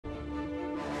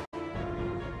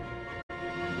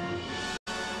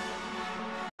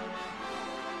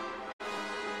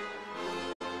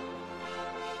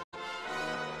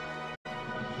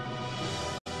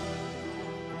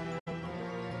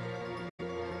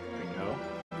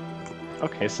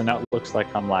Okay, so now it looks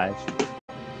like I'm live.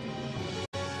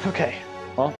 Okay,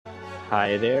 well,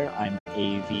 hi there, I'm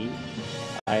AV.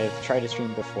 I've tried to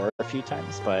stream before a few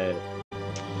times, but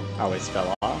I always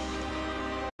fell off.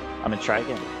 I'm gonna try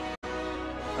again.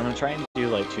 I'm gonna try and do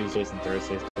like Tuesdays and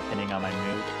Thursdays, depending on my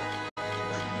mood.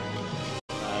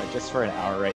 Just for an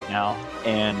hour right now,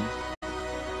 and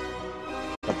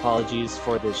apologies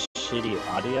for this shitty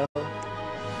audio.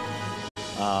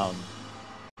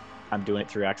 I'm doing it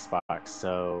through Xbox,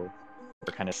 so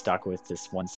we're kind of stuck with this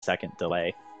 1 second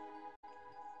delay.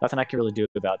 Nothing I can really do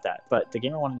about that. But the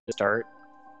game I wanted to start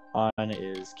on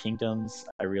is Kingdoms.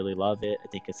 I really love it. I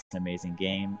think it's an amazing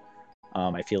game.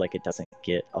 I feel like it doesn't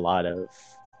get a lot of...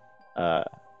 there's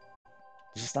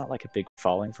just not like a big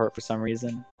following for it for some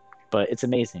reason. But it's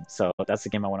amazing, so that's the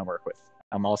game I want to work with.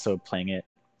 I'm also playing it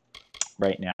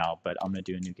right now, but I'm going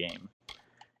to do a new game.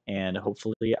 And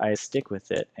hopefully I stick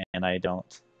with it, and I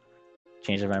don't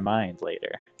change my mind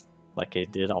later, like I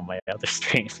did on my other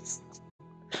streams.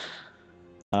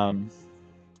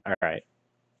 Alright.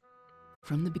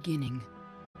 From the beginning,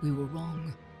 we were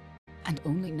wrong. And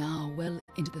only now, well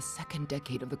into the second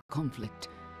decade of the conflict,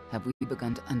 have we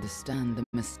begun to understand the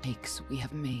mistakes we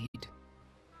have made.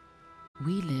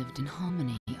 We lived in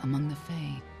harmony among the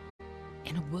Fae,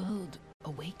 in a world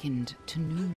awakened to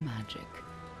new magic.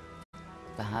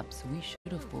 Perhaps we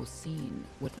should have foreseen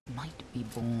what might be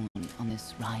born on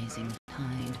this rising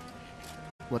tide.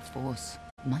 What force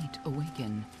might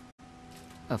awaken.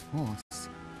 A force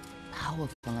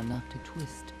powerful enough to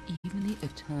twist even the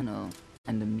eternal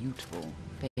and immutable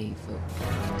Fae folk.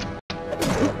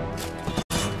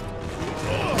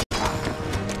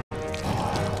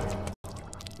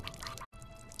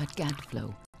 But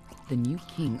Gadflow, the new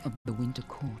king of the Winter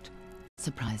Court,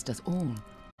 surprised us all.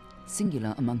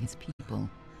 Singular among his people,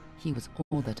 he was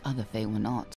all that other Fae were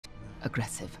not.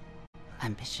 Aggressive,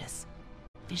 ambitious,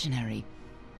 visionary.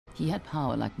 He had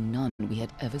power like none we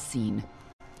had ever seen.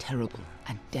 Terrible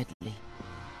and deadly.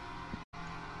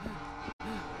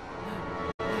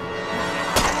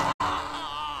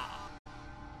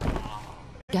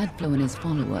 Gadflow and his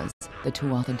followers, the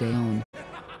Tuatha Deon,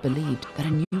 believed that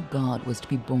a new god was to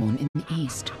be born in the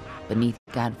east, beneath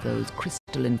Gadflow's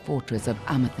crystalline fortress of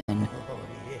Amathen.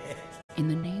 In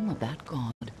the name of that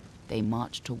god, they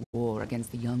marched to war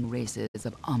against the young races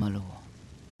of Amalur.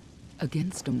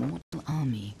 Against a mortal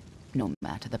army, no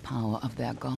matter the power of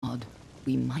their god,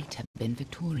 we might have been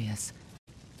victorious.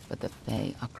 But the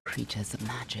Fae are creatures of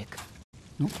magic,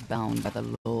 not bound by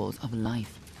the laws of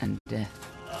life and death.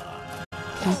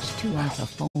 Each Tuatha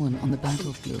fallen on the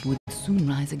battlefield would soon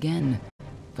rise again,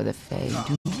 for the Fae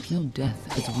do not know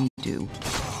death as we do.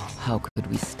 How could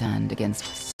we stand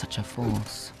against such a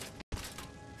force?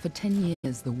 For 10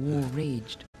 years the war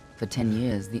raged. For 10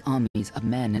 years the armies of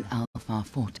Men and Alpha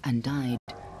fought and died.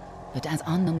 But as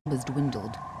our numbers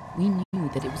dwindled, we knew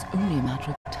that it was only a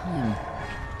matter of time.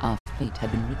 Our fate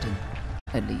had been written.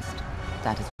 At least,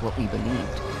 that is what we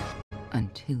believed.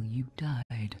 Until you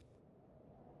died.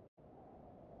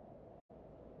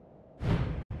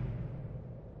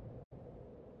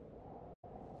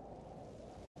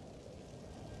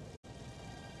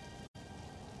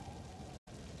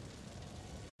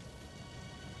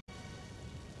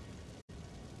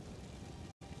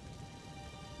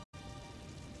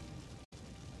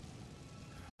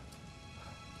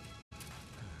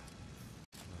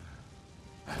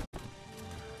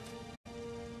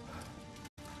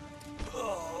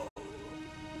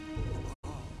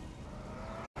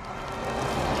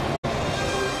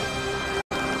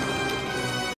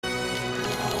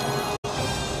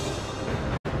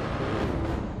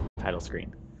 Title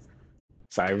screen.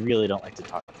 So I really don't like to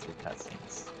talk through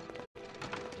cutscenes.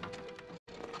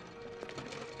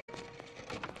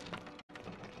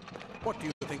 What do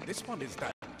you think this one is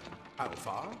then?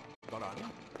 Alpha, Goran,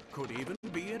 could even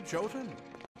be a Jotun.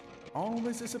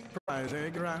 Always a surprise, eh,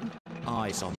 Gran?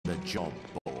 Eyes on the job,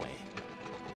 boy.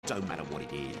 Don't matter what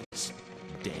it is.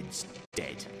 Dead's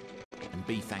dead. And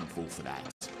be thankful for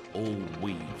that. All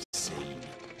we've seen.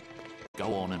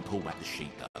 Go on and pull back the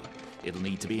sheet, though. It'll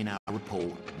need to be in our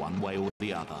report, one way or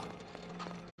the other.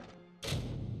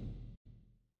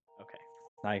 Okay,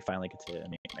 now I finally get to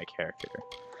meet my character.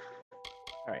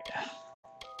 Alright,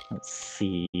 let's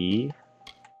see. These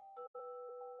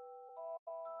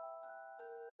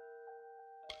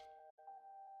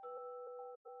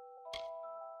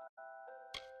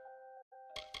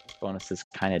bonuses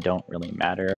kind of don't really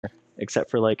matter,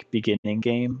 except for like beginning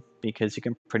game, because you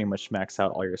can pretty much max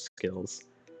out all your skills.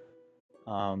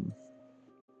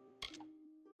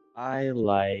 I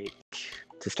like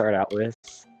to start out with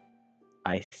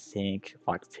I think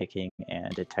lockpicking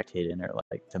and detect hidden are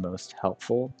like the most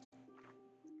helpful.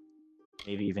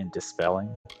 Maybe even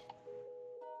dispelling.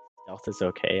 Stealth is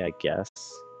okay, I guess.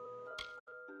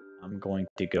 I'm going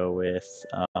to go with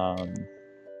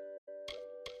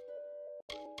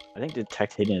I think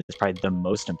detect hidden is probably the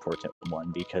most important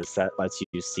one because that lets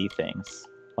you see things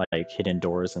like hidden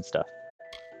doors and stuff.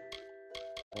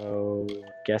 So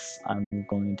guess I'm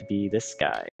going to be this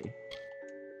guy.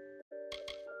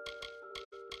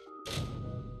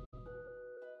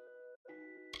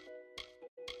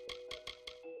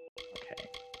 Okay.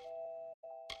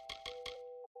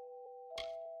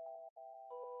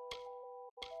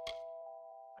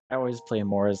 I always play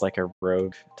more as like a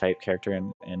rogue type character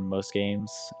in most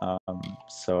games,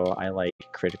 so I like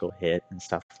critical hit and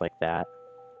stuff like that.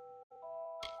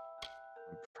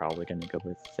 I'm probably gonna go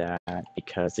with that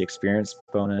because the experience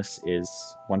bonus is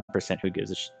 1% who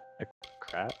gives a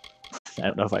crap. I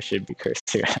don't know if I should be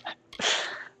cursing.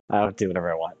 I'll do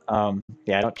whatever I want.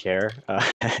 Yeah, I don't care.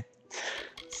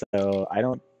 So I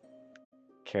don't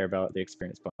care about the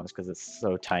experience bonus because it's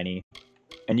so tiny,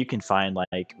 and you can find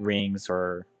like rings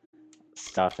or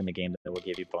stuff in the game that will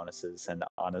give you bonuses, and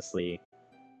honestly,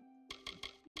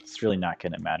 it's really not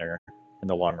going to matter in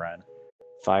the long run.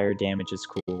 Fire damage is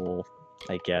cool,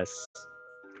 I guess.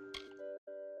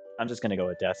 I'm just going to go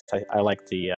with death. I like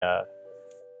the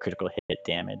critical hit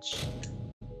damage.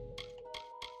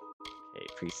 Okay,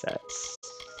 presets.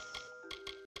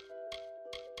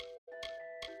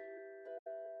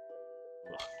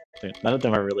 None of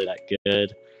them are really that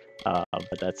good,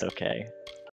 but that's okay.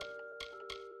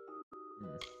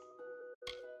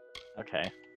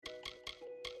 Okay.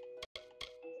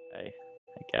 I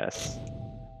guess.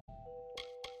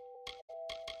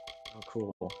 Oh,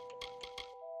 cool.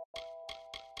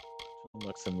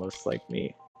 Looks the most like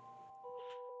me.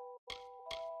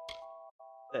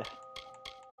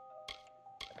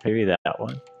 Maybe that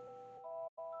one.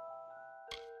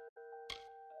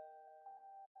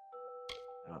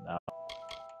 I don't know.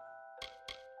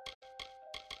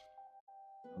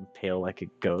 I'm pale like a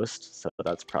ghost, so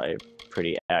that's probably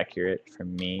pretty accurate for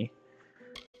me.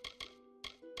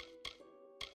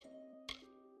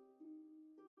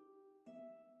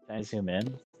 Can I zoom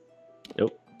in?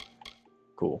 Nope.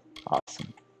 Cool.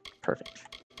 Awesome. Perfect.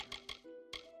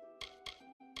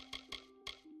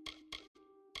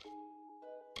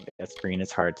 I guess green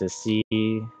is hard to see.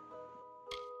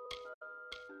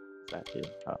 What's that do?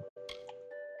 Oh.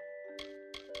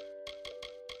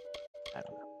 I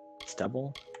don't know.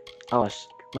 Stubble? Oh,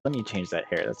 let me change that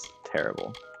hair. That's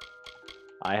terrible.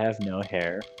 I have no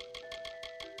hair.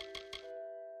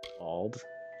 Bald.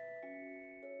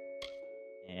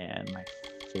 And my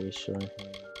facial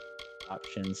hair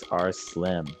options are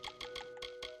slim.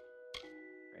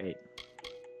 Great.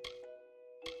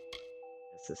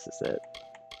 Guess this is it.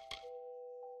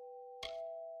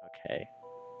 Okay.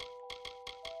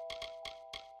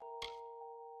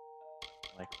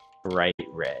 Like bright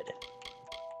red.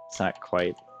 It's not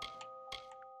quite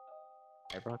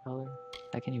eyebrow color.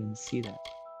 I can't even see that.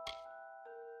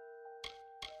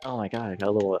 Oh my god, I got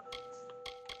a little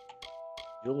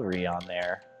jewelry on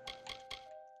there.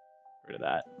 Get rid of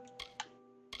that.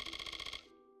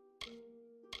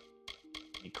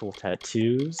 Any cool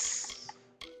tattoos?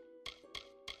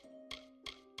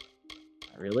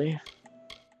 Not really?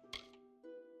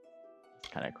 It's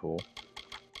kind of cool.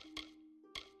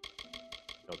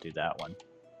 Don't do that one.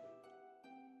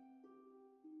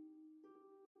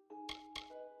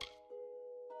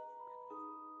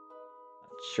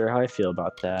 Not sure how I feel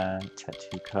about that.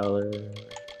 Tattoo color.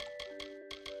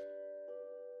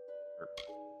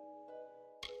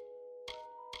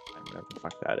 Whatever the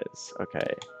fuck that is.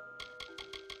 Okay.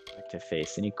 Back to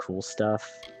face. Any cool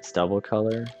stuff? Stubble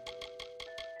color.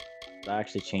 That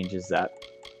actually changes that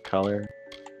color.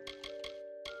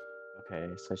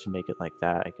 Okay, so I should make it like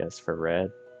that, I guess, for red.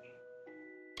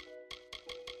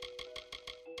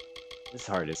 It's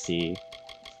hard to see.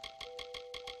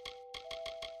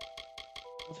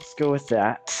 I'll just go with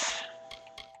that.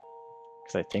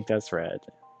 Because I think that's red.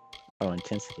 Oh,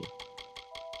 intensity.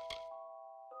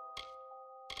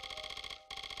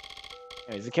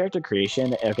 Anyways, the character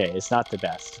creation, okay, it's not the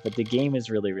best, but the game is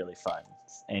really, really fun.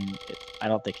 And I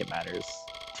don't think it matters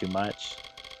too much.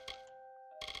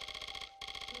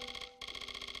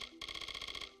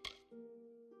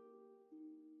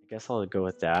 I guess I'll go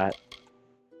with that.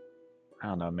 I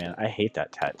don't know, man. I hate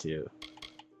that tattoo.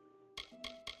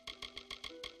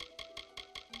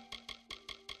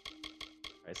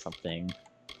 Try something.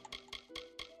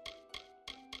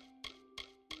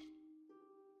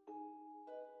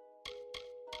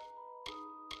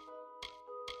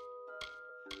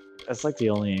 That's like the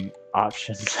only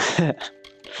options.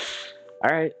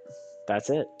 Alright, that's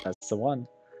it. That's the one.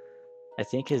 I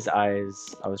think his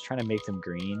eyes, I was trying to make them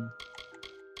green.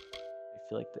 I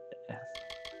feel like that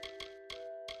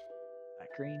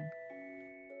green?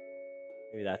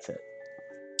 Maybe that's it.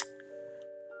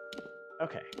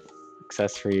 Okay.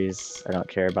 Accessories, I don't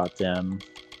care about them.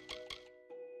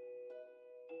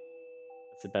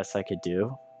 That's the best I could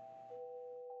do.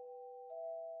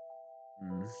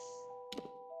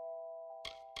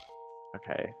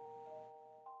 Okay.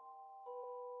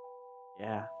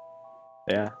 Yeah.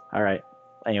 Yeah, alright.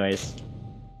 Anyways.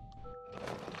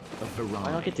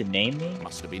 I don't get to name me?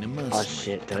 Must have been a mercenary. Oh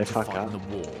shit, did I fuck up? In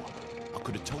the war. I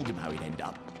could have told him how he'd end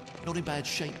up. Not in bad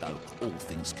shape though, all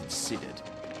things considered.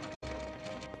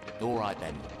 Alright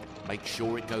then, make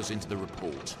sure it goes into the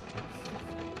report.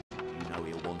 You know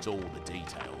he'll want all the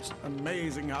details.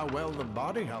 Amazing how well the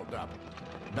body held up.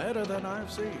 Better than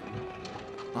I've seen.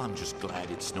 I'm just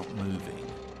glad it's not moving.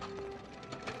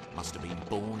 Must have been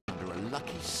born under a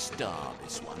lucky star,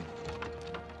 this one.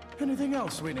 Anything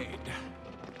else we need?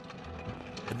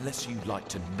 Unless you'd like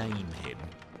to name him,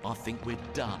 I think we're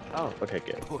done. Oh, okay,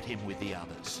 good. Put him with the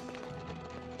others.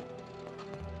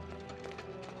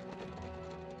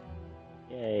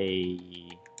 Yay.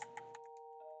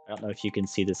 I don't know if you can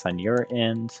see this on your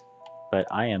end, but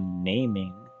I am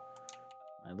naming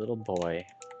my little boy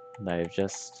that I've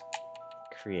just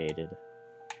created.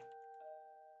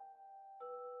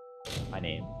 My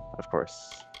name, of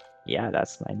course. Yeah,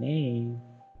 that's my name.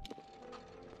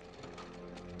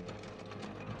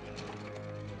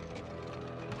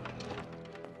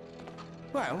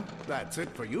 Well, that's it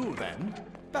for you then.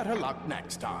 Better luck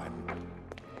next time.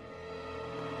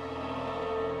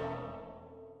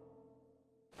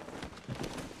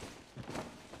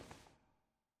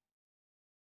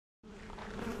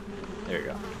 There you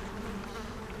go.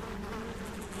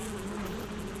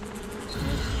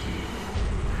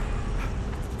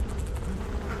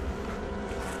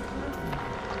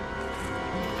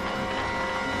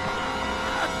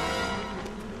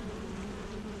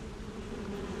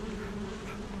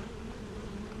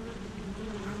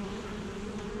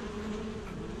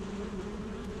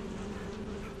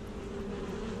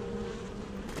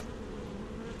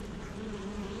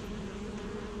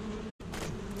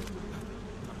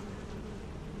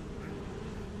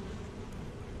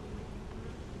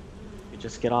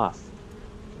 Just get off.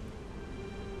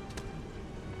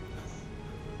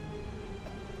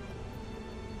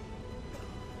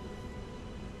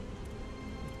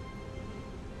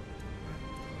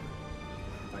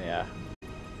 Oh yeah.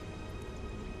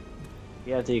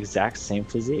 We have the exact same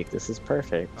physique. This is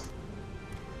perfect.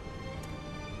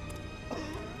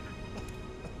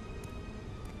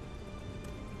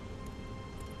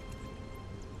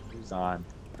 Who's on?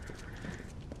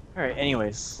 Alright,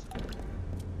 anyways.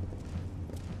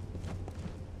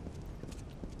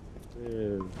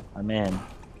 Ooh, I'm in.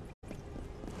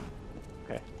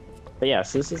 Okay. But yeah,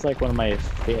 so this is like one of my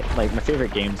my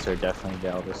favorite games are definitely the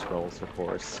Elder Scrolls, of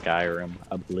course, Skyrim,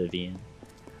 Oblivion.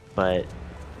 But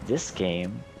this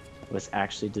game was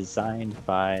actually designed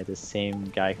by the same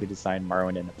guy who designed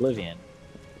Morrowind and Oblivion.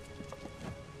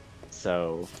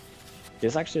 So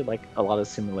there's actually like a lot of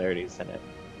similarities in it.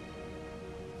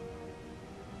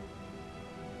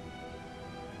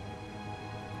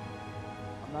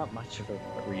 Not much of a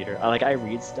reader. I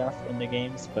read stuff in the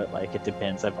games, but like it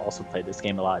depends. I've also played this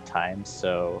game a lot of times,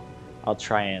 so I'll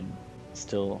try and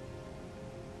still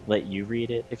let you read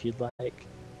it if you'd like.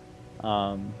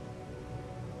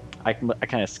 I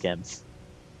kind of skims.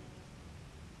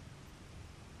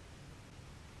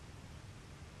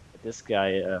 This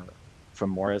guy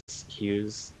from Morris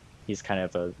Hughes, he's kind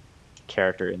of a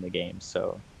character in the game,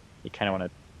 so you kind of want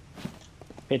to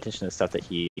pay attention to stuff that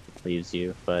he leaves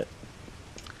you, but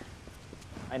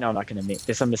I know I'm not gonna make.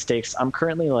 There's some mistakes. I'm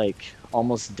currently like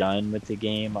almost done with the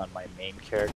game on my main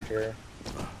character,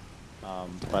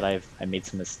 but I made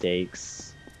some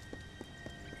mistakes,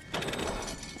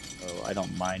 so I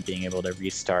don't mind being able to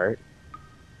restart.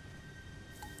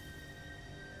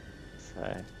 It's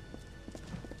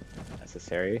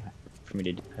necessary for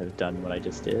me to have done what I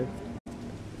just did.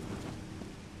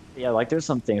 Yeah, like there's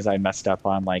some things I messed up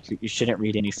on. Like you shouldn't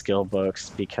read any skill books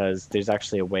because there's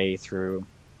actually a way through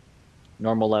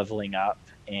normal leveling up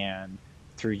and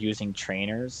through using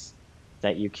trainers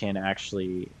that you can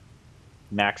actually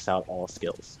max out all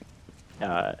skills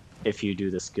if you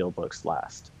do the skill books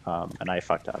last. And I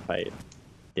fucked up. I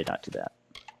did not do that.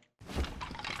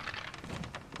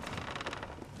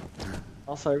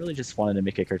 Also, I really just wanted to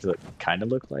make a character that kind of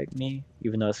looked like me,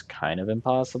 even though it's kind of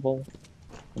impossible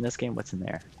in this game. What's in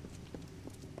there?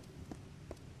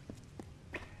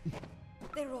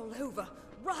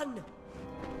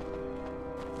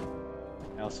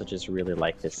 I also just really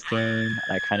like this game,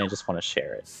 and I kind of just want to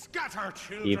share it. Scatter,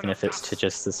 children Even of if it's dust. to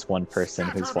just this one person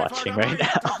who's Scatter before watching the right might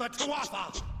now. of the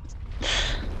Tuatha.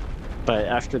 But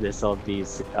after this, I'll be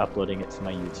uploading it to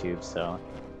my YouTube, so...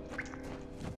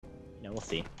 You know, we'll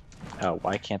see. Oh,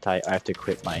 why can't I have to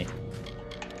quit my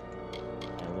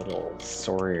little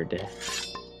sword.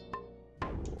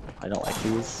 I don't like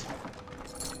these.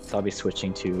 So I'll be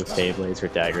switching to Beyblades or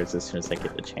daggers as soon as I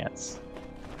get the chance.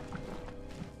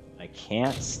 I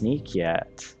can't sneak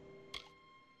yet.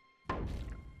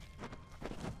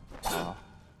 Oh,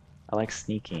 I like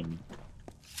sneaking.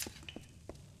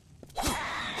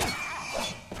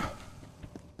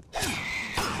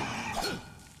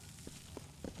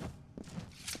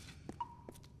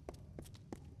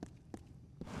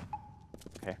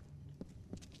 Okay.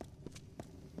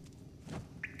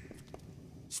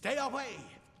 Stay away.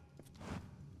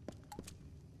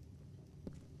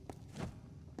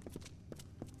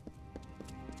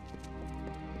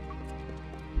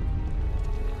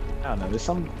 I don't know, there's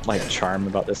some like charm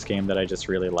about this game that I just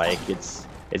really like. It's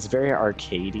very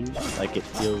arcadey, like it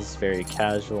feels very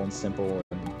casual and simple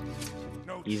and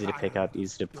easy to pick up,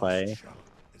 easy to play.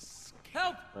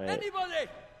 Help! But Anybody!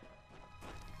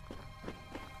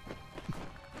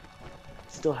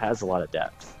 still has a lot of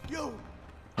depth. You.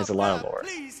 Has a lot of lore.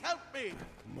 Please help me.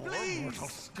 More Please. mortal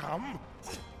scum?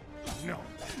 No.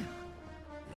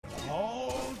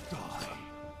 All die.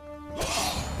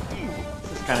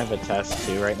 This is kind of a test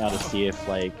too right now to see if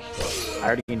like I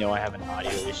already know I have an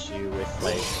audio issue with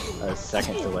like a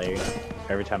second delay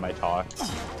every time I talk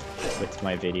with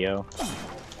my video.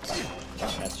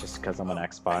 That's just because I'm on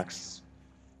Xbox.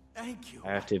 Thank you.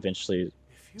 I have to eventually If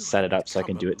you set it had up so I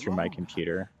can come do it through my along-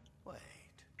 computer. Wait.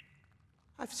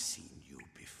 I've seen you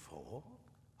before.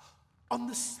 On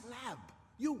the slab.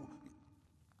 You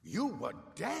were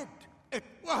dead. It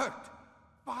worked.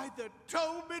 By the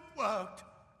tome, it worked.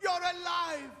 You're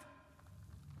alive.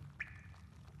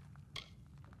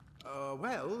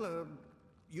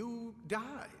 You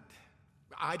died.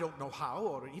 I don't know how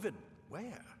or even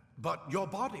where. But your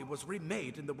body was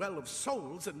remade in the Well of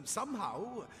Souls, and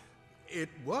somehow it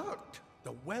worked.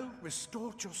 The well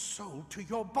restored your soul to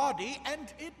your body,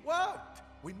 and it worked.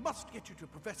 We must get you to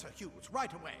Professor Hughes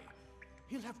right away.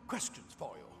 He'll have questions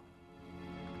for you.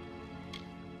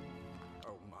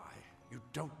 Oh my, you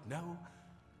don't know?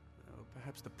 Oh,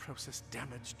 perhaps the process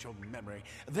damaged your memory.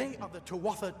 They are the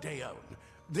Tuatha Deon,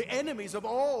 the enemies of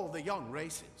all the young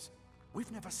races.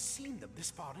 We've never seen them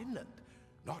this far inland,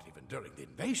 not even during the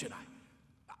invasion.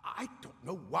 I don't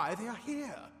know why they are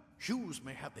here. Hughes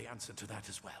may have the answer to that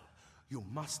as well. You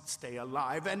must stay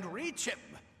alive and reach him.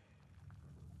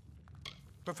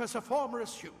 Professor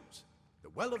Formorus Hughes, the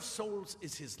Well of Souls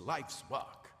is his life's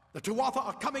work. The Tuatha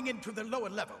are coming into the lower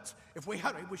levels. If we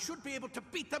hurry, we should be able to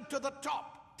beat them to the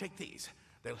top. Take these.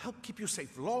 They'll help keep you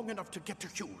safe long enough to get to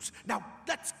Hughes. Now,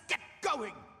 let's get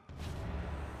going!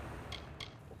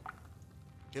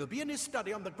 He'll be in his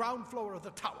study on the ground floor of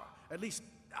the tower. At least,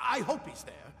 I hope he's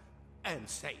there. And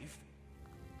safe.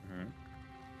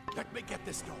 Let me get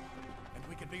this door, and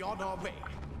we can be on our way.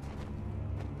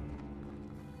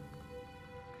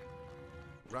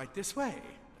 Right this way.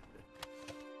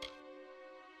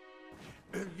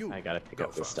 You I gotta pick go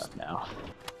up this first. stuff now.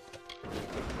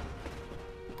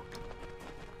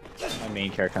 My main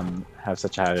character have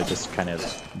such a habit of just kind of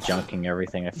junking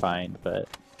everything I find, but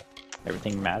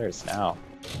everything matters now.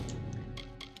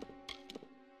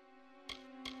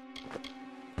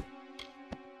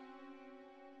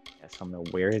 Yeah, so I'm gonna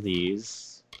wear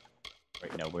these.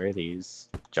 Wait, no, wear these.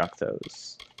 Junk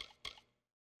those.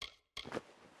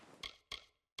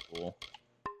 Cool.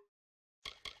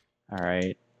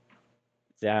 Alright.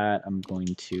 That I'm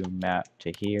going to map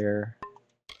to here.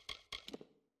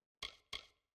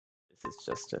 This is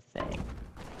just a thing.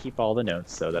 Keep all the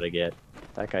notes though that I get.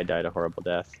 That guy died a horrible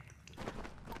death.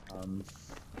 I don't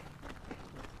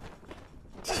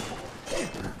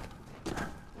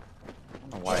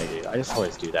know why I do. I just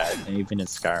always do that. And even in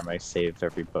Skyrim I save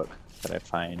every book that I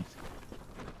find.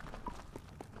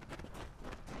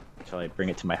 Until I bring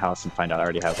it to my house and find out I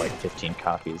already have like 15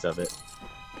 copies of it.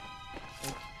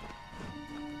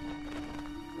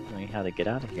 Knowing how to get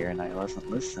out of here and I wasn't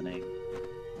listening.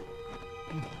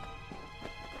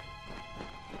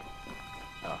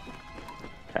 Oh.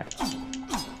 Okay.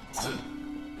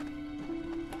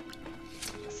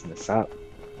 Messing this up.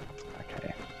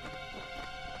 Okay.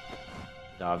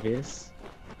 It's obvious.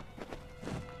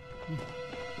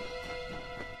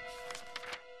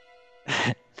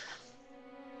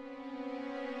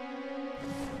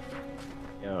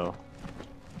 Yo.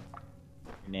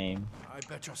 Your name? I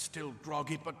bet that you're still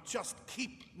groggy, but just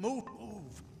keep move.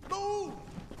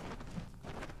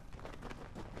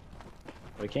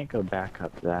 We can't go back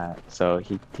up that, so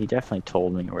he definitely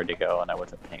told me where to go and I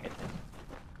wasn't paying attention.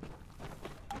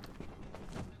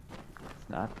 It's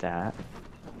not that.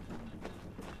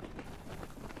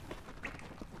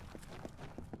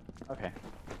 Okay.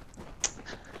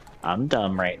 I'm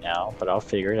dumb right now, but I'll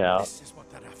figure it out. This is what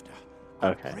they're after.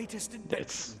 Our Okay. greatest invention,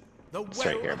 It's the right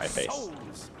well here in my of face.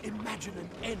 souls. Imagine an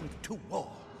end to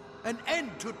war, an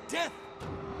end to death.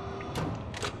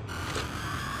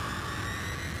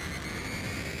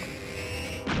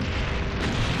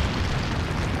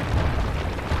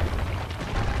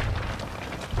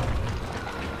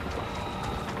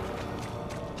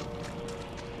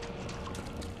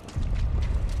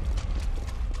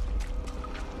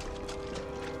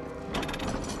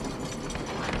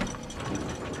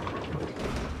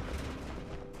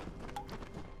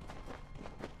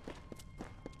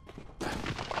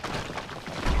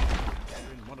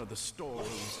 The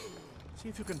storerooms. See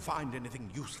if you can find anything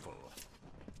useful.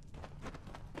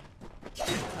 I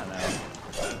don't know.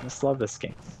 I just love this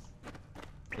game.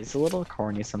 It's a little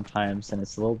corny sometimes and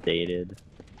it's a little dated.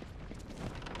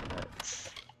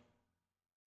 But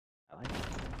I like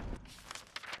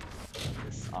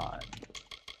this on.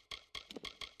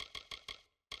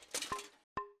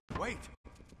 Wait!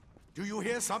 Do you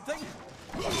hear something?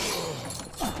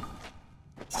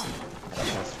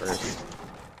 That's first.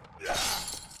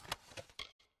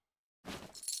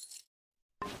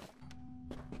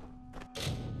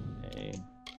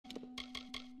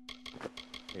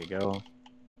 There you go.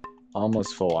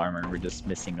 Almost full armor, we're just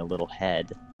missing a little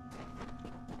head.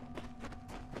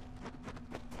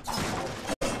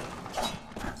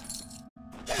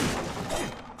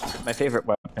 My favorite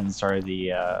weapons are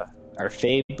the are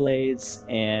Fade Blades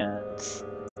and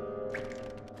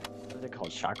what are they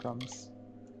called? Chakrams?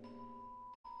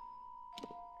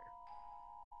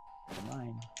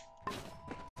 Mine.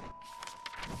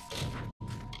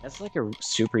 That's like a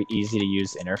super easy to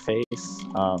use interface.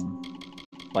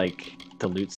 Like the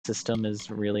loot system is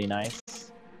really nice,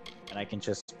 and I can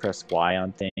just press Y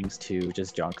on things to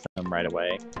just junk them right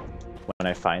away when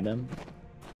I find them.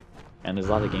 And there's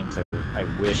a lot of games I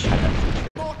wish had that feature.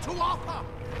 More to Arthur!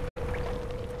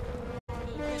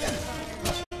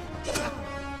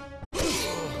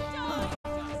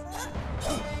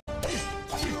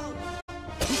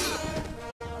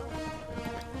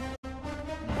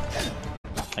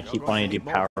 I keep wanting to do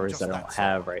powers that I don't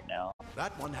have right now.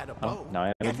 That one had a bow. Oh, now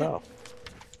I have a bow.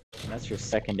 And that's your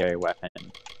secondary weapon.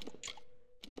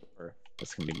 Or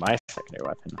that's gonna be my secondary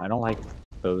weapon. I don't like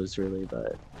bows really,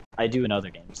 but I do in other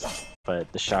games.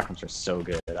 But the chakrams are so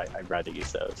good, I'd rather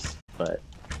use those. But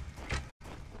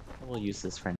we'll use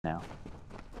this for now.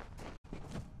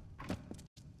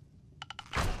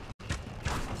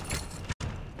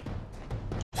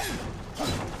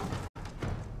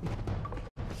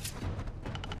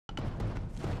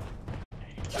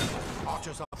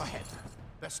 Archers up ahead.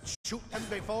 Best shoot them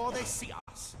before they see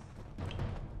us.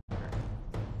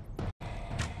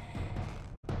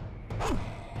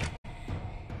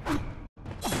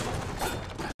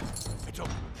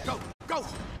 Go! Go!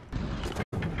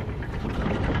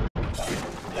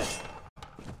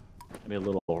 It'll be a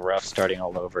little rough starting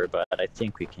all over, but I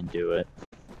think we can do it.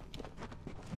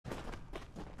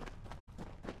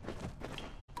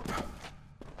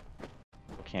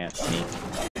 Can't sneak.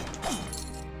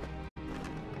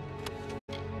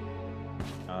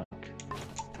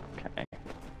 Okay.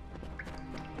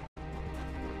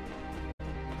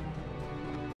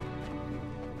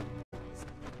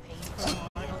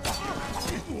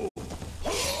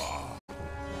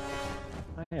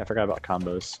 Oh yeah, I forgot about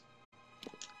combos.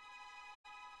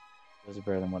 Those are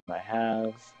better than what I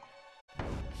have.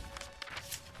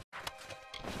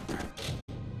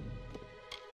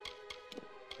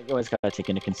 You always gotta take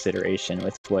into consideration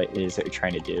with what it is that you're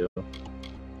trying to do.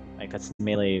 Like that's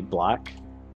melee block,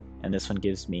 and this one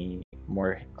gives me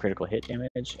more critical hit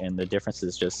damage, and the difference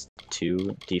is just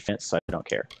 2 defense, so I don't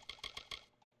care.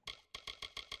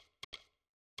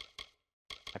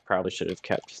 I probably should have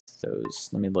kept those.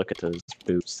 Let me look at those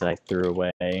boots that I threw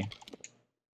away.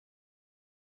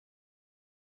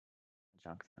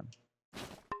 Junk them.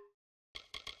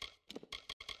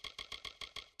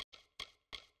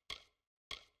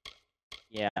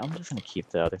 Yeah, I'm just gonna keep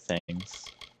the other things.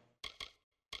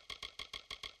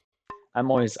 I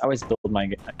always build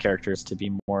my characters to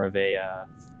be more of a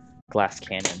glass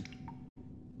cannon.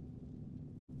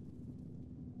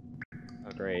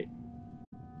 Oh great.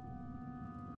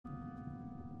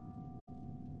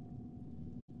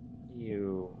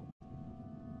 You.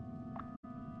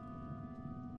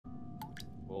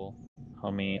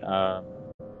 Follow me.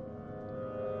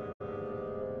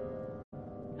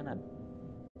 Gonna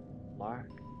block.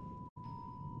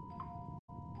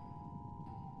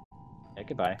 Yeah,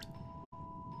 goodbye.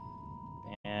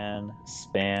 And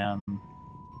spam.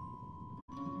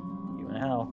 You in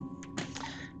hell.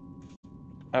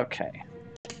 Okay.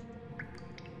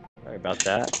 Sorry about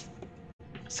that.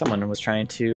 Someone was trying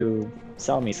to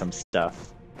sell me some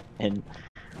stuff, and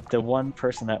the one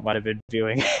person that might have been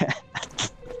viewing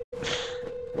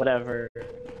whatever,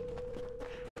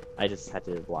 I just had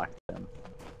to block them.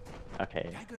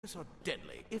 Okay. Daggers are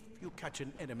deadly if you catch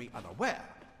an enemy unaware.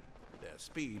 Their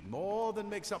speed more than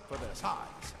makes up for their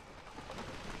size.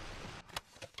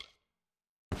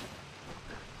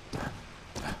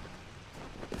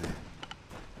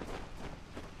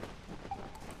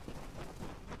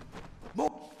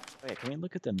 Wait, can we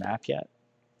look at the map yet?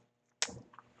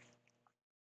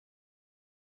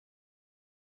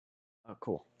 Oh,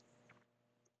 cool.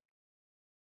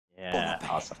 Yeah,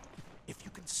 awesome. If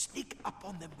you can sneak up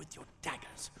on them with your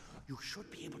daggers, you should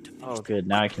be able to finish Oh, good.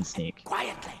 Now I can sneak.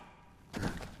 quietly. I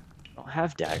don't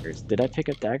have daggers. Did I pick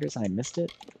up daggers and I missed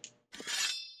it?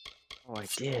 Oh, I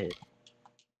did.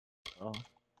 Oh.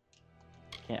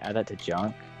 Can't add that to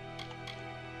junk.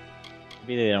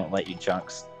 Maybe they don't let you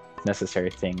junk necessary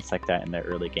things like that in the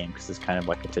early game because it's kind of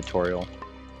like a tutorial.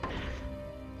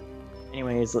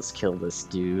 Anyways, let's kill this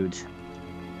dude.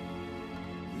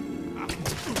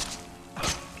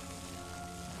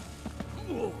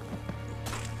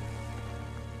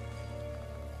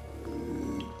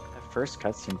 That first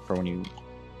cutscene for when you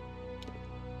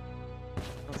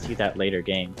don't see that later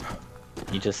game,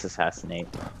 you just assassinate.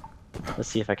 Let's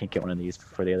see if I can get one of these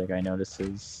before the other guy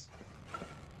notices.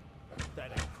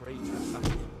 That ain't crazy.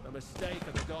 A mistake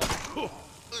of the gods.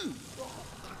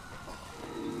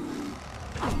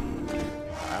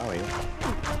 Wowie.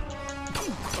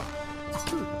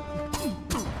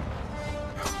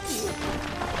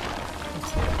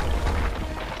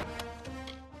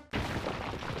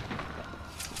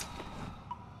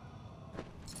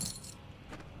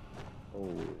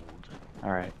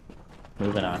 Alright,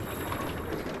 moving on.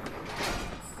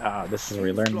 Ah, this is where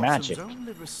we learn magic. Blossoms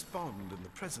only respond in the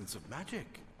presence of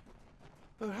magic.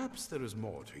 Perhaps there is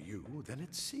more to you than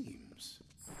it seems.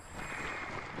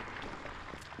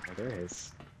 Oh, there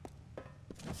is.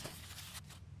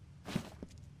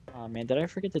 Oh man, did I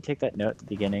forget to take that note at the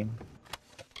beginning?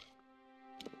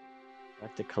 I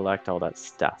have to collect all that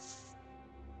stuff.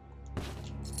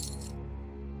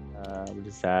 What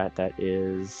is that? That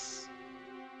is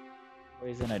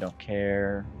poison. I don't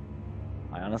care.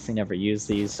 I honestly never use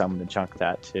these, so I'm gonna chunk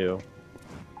that too.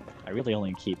 I really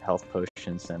only keep health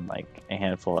potions and like a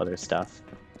handful of other stuff.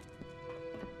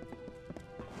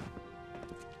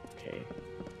 Okay.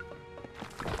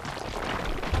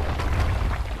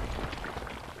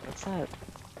 What's that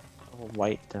little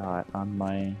white dot on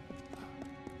my...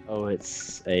 Oh,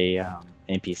 it's a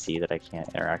NPC that I can't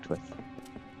interact with.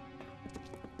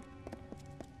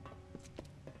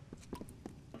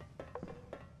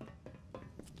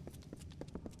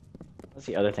 That's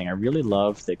the other thing. I really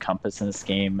love the compass in this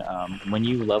game. When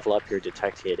you level up your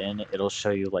detect hidden, it'll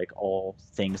show you like all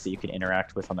things that you can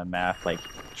interact with on the map, like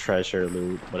treasure,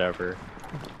 loot, whatever.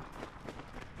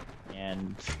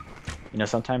 And you know,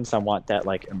 sometimes I want that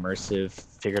like immersive,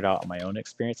 figured out on my own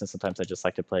experience, and sometimes I just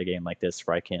like to play a game like this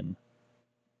where I can,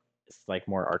 it's like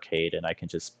more arcade and I can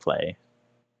just play.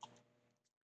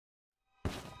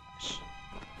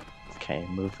 Okay,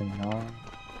 moving on.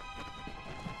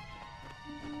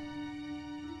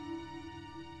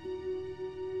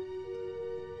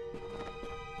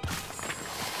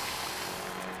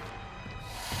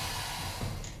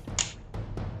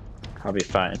 I'll be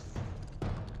fine.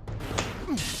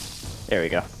 There we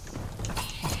go.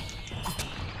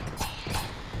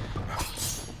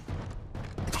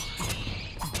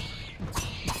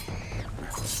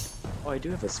 Oh, I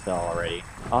do have a spell already.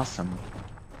 Awesome.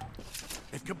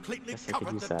 It completely Guess I could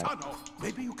covered use the that. tunnel.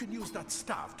 Maybe you can use that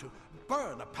staff to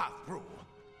burn a path through.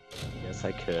 Yes,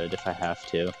 I could if I have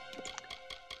to.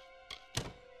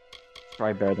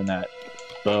 Probably better than that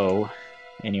bow,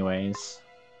 anyways.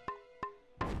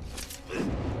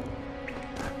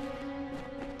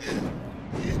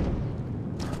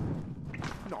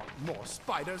 Not more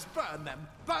spiders. Burn them.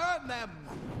 Burn them.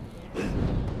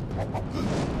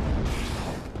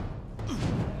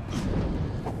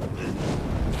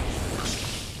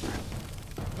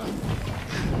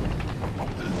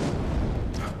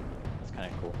 That's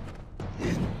kind of cool.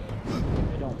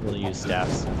 I don't really use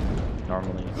staffs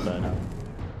normally, but I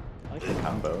like the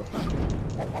combo.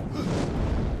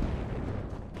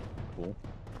 Cool.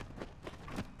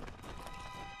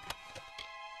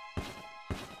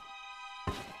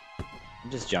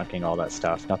 just junking all that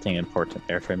stuff. Nothing important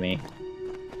there for me.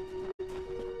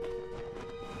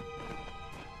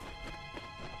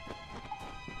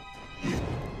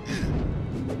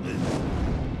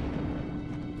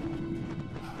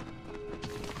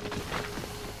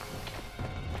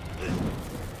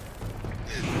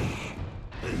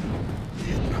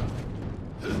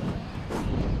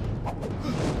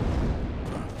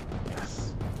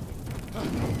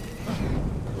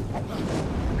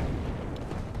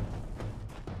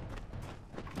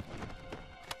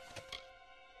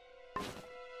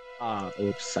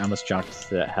 Oops, I almost jumped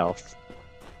to that health.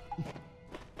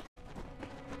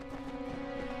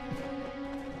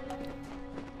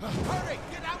 Hurry,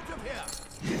 get out of here!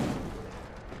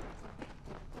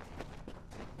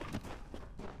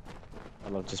 I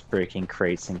love just breaking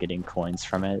crates and getting coins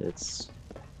from it. It's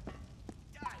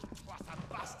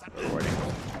rewarding.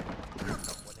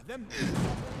 One of them.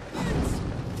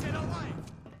 Still alive!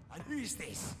 And who is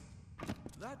this?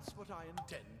 That's what I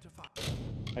intend to find.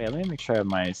 Okay, let me make sure I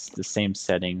have the same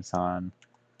settings on.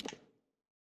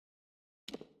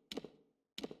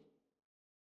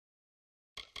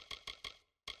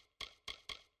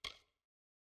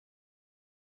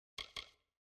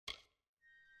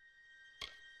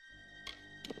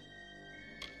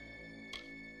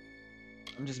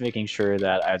 I'm just making sure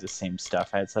that I have the same stuff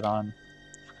I had set on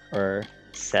or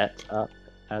set up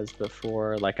as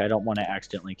before. Like, I don't want to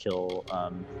accidentally kill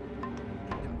Came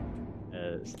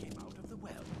out of the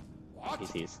well.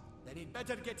 PCs. Then he'd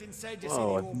better get inside this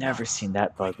Whoa, I've never seen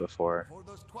that bug before. before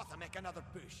those Twatha make another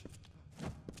push.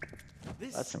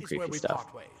 This That's some is where creepy we stuff.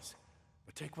 part ways.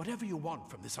 But take whatever you want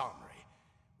from this armory.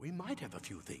 We might have a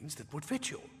few things that would fit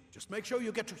you. Just make sure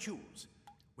you get to choose.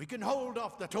 We can hold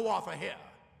off the Tuatha here.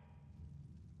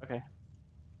 Okay.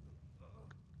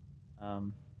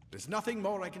 There's nothing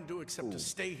more I can do except to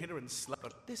stay here and sleep.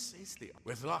 But this is the...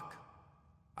 With luck,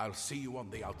 I'll see you on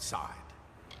the outside.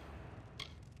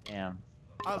 Damn.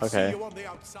 I'll Okay. see you on the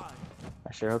outside.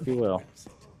 I sure hope you will.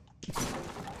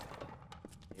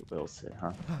 It will sit,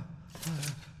 huh?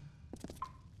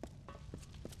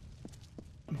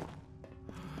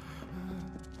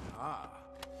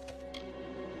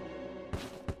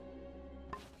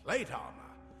 Plate armor.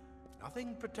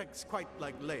 Nothing protects quite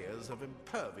like layers of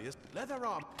impervious leather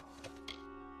armor.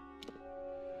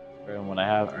 And what I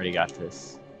have, already got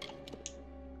this.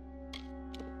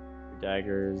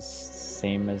 Daggers,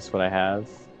 same as what I have.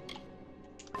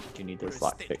 I do need this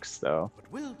lock fix though.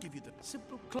 But we'll give you the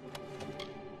simple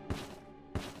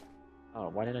Oh,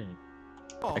 why did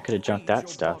I could have junked that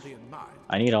stuff.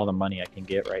 I need all the money I can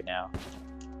get right now.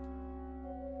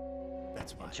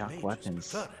 That's why Junk mages weapons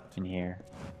prefer it. in here.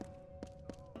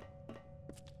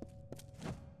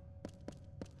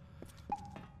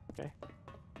 Okay.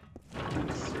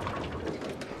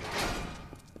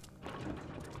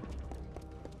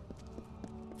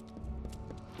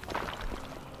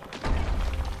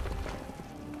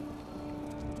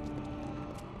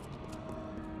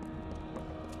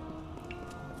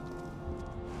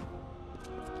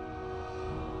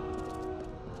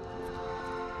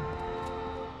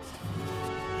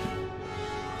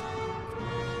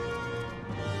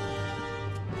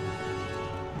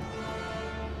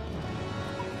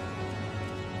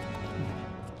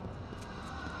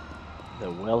 The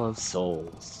Well of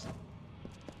Souls.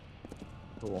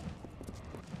 Cool.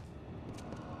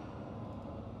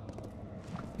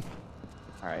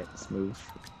 Alright, let's move.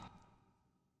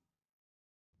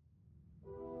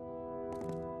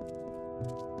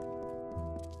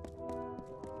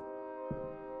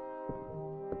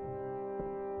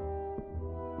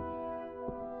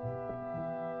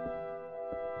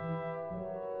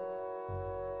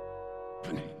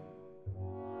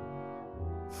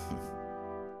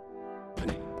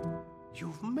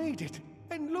 You've made it,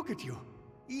 and look at you,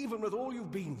 even with all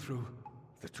you've been through.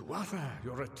 The Tuatha,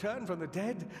 your return from the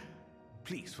dead.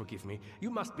 Please forgive me, you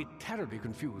must be terribly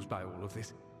confused by all of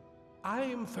this. I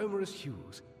am Fomerus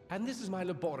Hughes, and this is my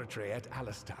laboratory at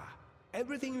Alistar.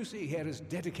 Everything you see here is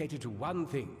dedicated to one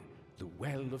thing, the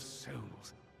Well of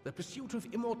Souls, the pursuit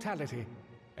of immortality.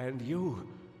 And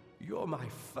you're my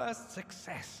first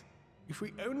success. If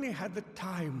we only had the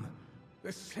time,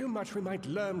 there's so much we might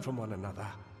learn from one another.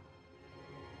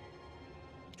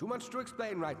 Too much to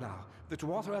explain right now. The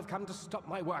Tuatha have come to stop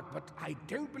my work, but I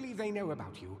don't believe they know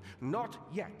about you. Not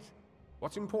yet.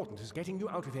 What's important is getting you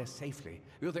out of here safely.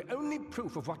 You're the only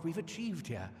proof of what we've achieved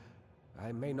here.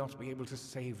 I may not be able to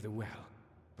save the well,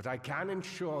 but I can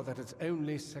ensure that its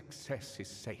only success is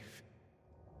safe.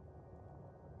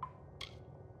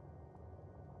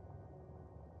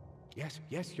 Yes,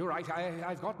 you're right.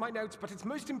 I've got my notes, but it's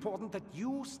most important that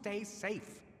you stay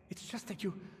safe. It's just that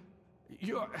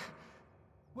You're...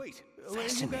 Wait, where are you going?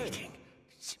 Fascinating.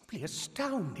 Simply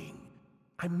astounding.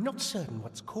 I'm not certain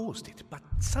what's caused it, but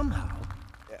somehow...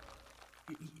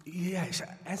 yes,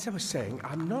 as I was saying,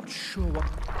 I'm not sure what...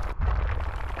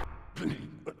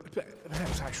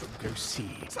 Perhaps I should go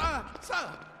see. Sir!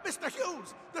 Sir! Mr.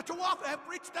 Hughes! The Tuatha have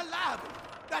reached the lab!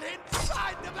 They're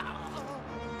inside the lab!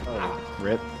 Oh,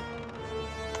 rip.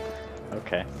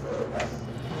 Okay.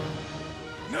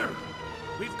 No!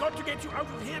 We've got to get you out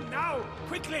of here now!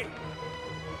 Quickly!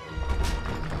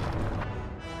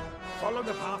 Follow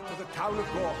the path to the town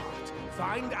of Gorhart.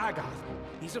 Find Agath.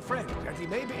 He's a friend, and he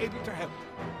may be able to help.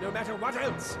 No matter what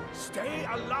else, stay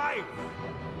alive!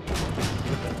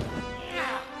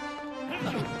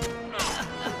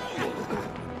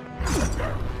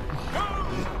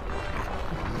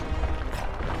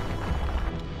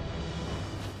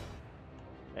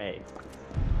 Hey.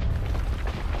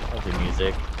 Love the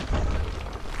music.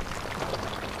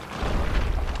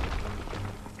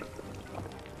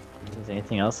 Is there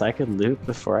anything else I could loot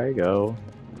before I go?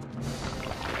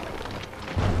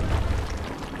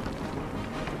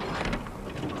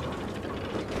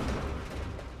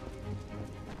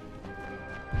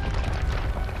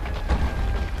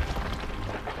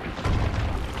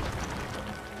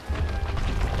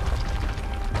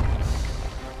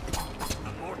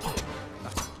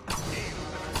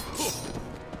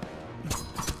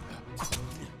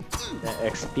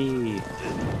 XP.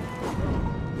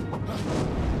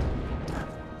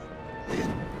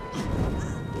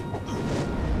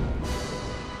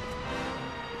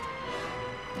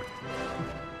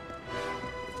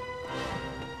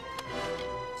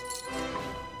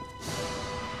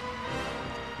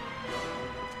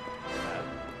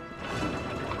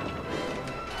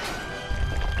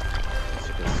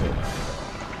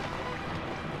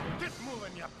 Get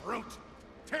moving, you brute!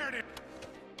 Tear it!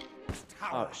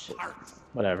 Oh shit.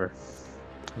 Whatever.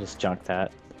 Just junk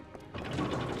that. I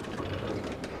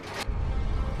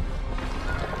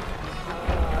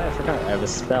forgot I have a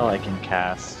spell I can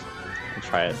cast. I'll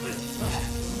try it.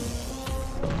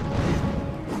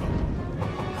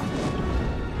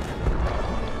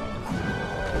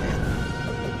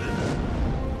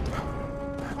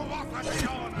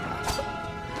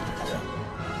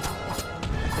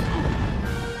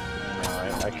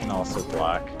 I can also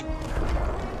block.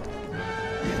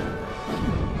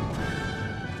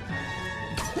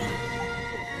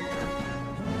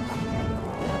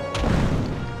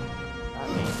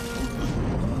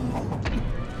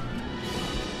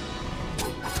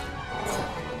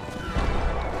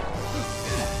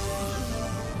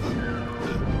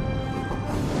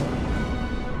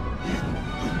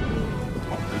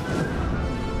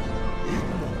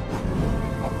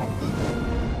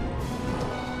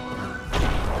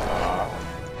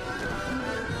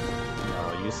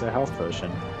 A health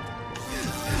potion.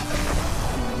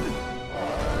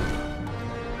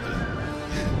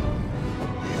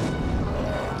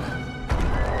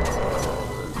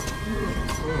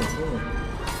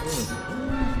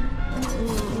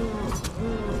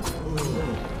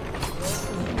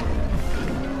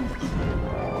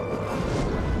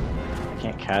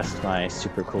 Can't cast my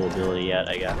super cool ability yet,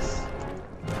 I guess.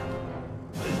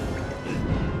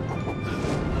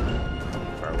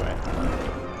 Far away.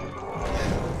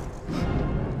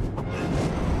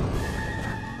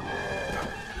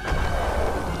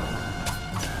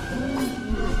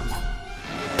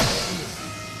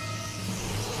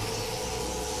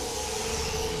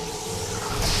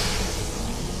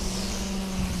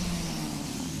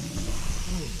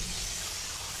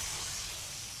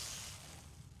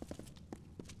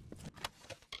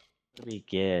 What do we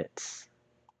get?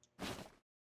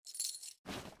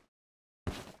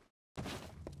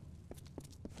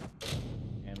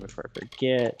 And before I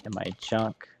forget, in my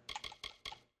junk,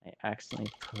 I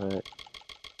accidentally put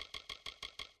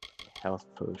a health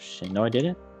potion. No, I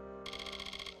didn't.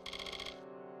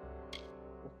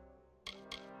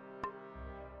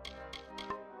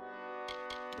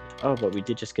 Oh, but we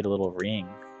did just get a little ring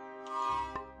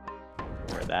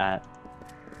for that.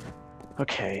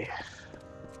 Okay.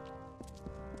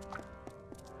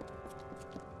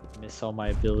 Miss all my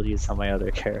abilities on my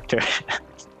other character.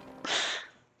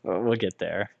 We'll get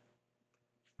there.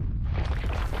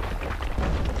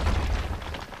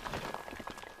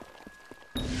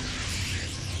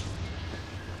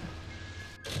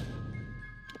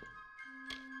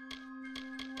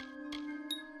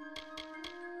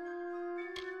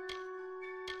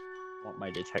 Want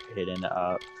my detect hidden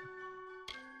up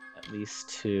at least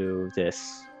to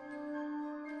this.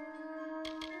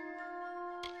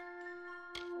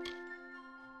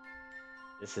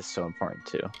 This is so important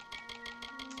too.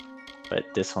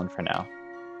 But this one for now.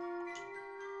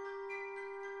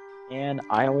 And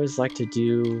I always like to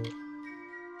do...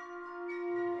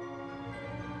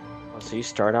 Oh, so you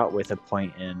start out with a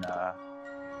point in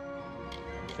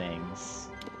things.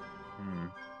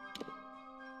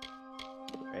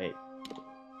 Right.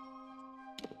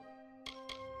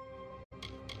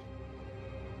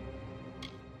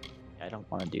 I don't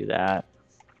want to do that.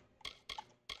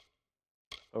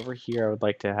 Over here, I would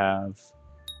like to have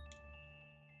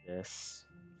this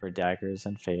for daggers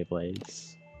and Fey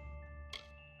Blades.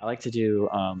 I like to do,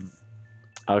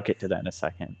 I'll get to that in a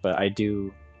second, but I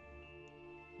do,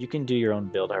 you can do your own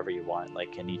build however you want,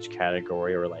 like in each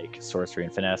category, or like sorcery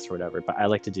and finesse or whatever, but I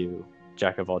like to do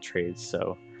jack of all trades,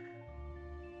 so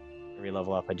every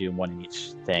level up I do one in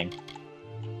each thing.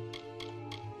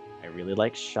 I really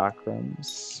like chakrams,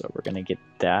 so we're gonna get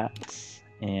that,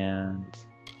 and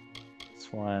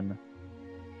this one.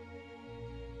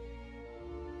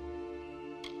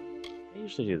 I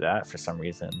usually do that for some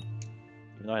reason,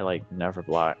 even though I like never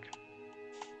block.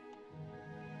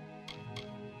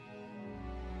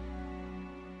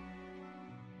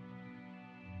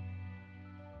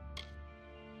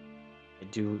 I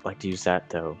do like to use that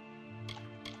though.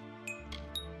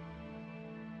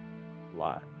 A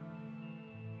lot.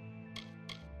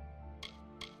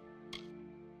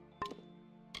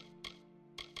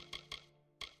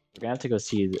 We're gonna have to go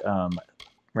see, we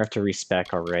have to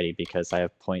respec already because I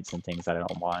have points and things that I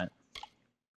don't want.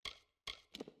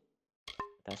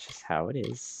 That's just how it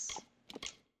is.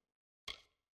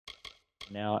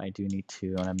 Now I do need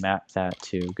to, I want to map that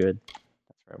to good.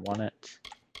 That's where I want it.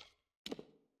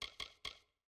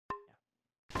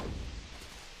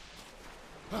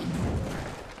 Told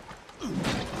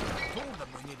them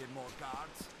we needed more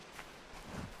guards.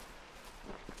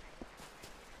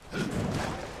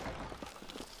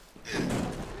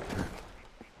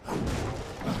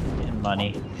 Getting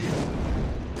money.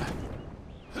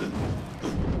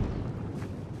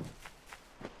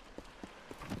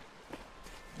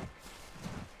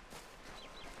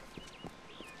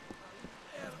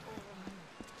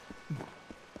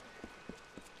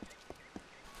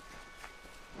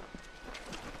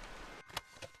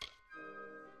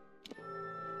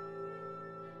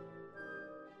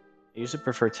 I usually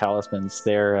prefer talismans.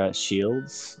 They're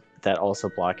shields that also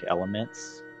block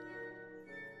elements.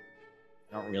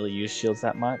 I don't really use shields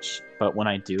that much, but when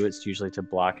I do, it's usually to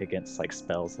block against like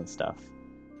spells and stuff.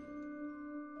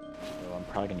 So I'm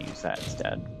probably going to use that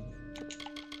instead.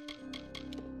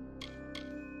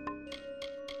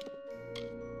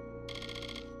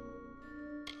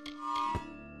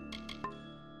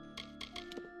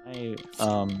 I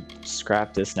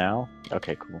scrap this now.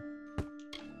 Okay, cool.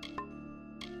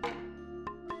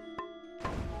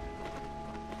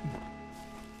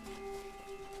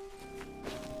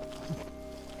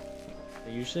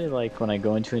 Usually, like, when I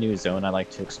go into a new zone, I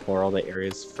like to explore all the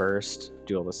areas first,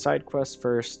 do all the side quests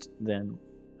first, then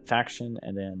faction,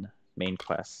 and then main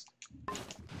quest. A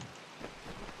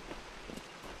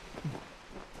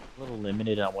little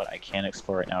limited on what I can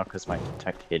explore right now because my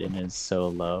detect hidden is so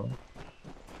low.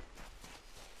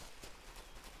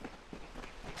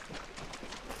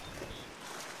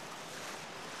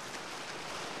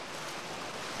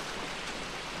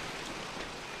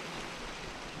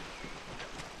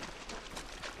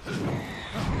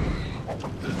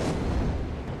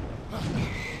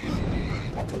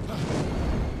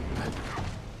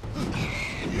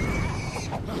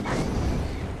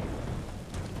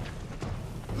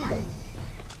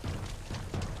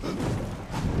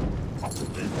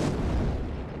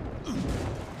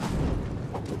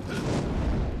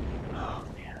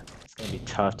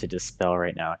 Tough to dispel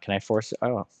right now. Can I force it?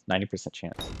 Oh, 90%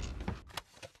 chance.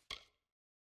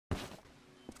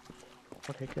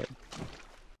 Okay, good.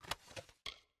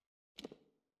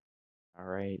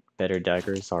 Alright, better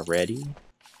daggers already.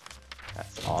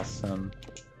 That's awesome.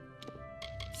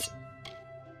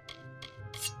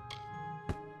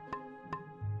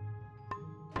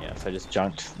 Yeah, so I just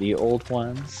junked the old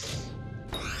ones.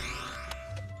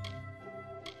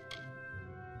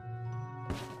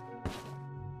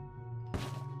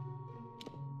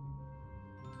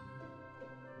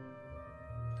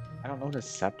 I don't know what a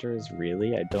scepter is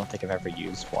really. I don't think I've ever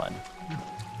used one.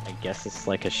 I guess it's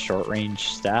like a short range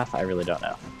staff. I really don't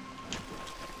know.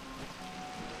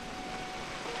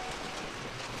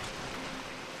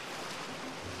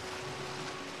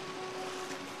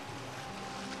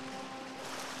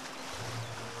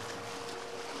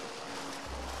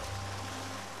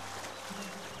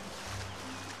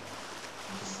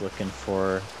 Just looking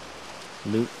for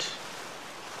loot.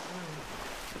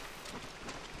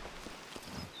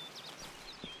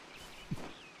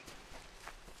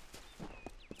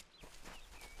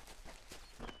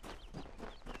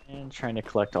 And trying to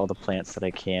collect all the plants that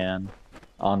I can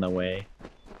on the way.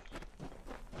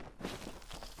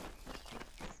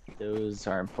 Those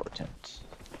are important.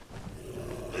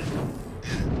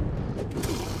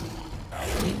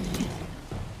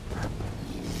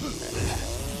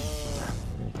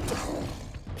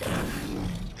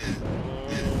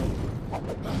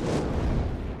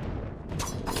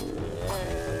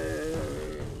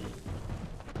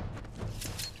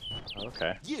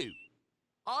 Okay. You!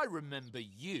 I remember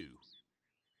you.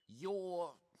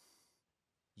 You're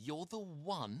the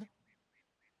one?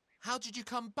 How did you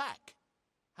come back?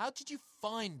 How did you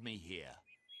find me here?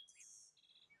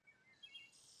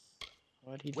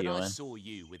 What are you When doing? I saw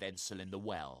you with Edsel in the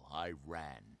well, I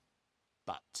ran.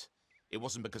 But it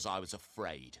wasn't because I was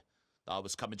afraid. I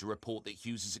was coming to report that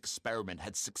Hughes's experiment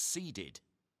had succeeded.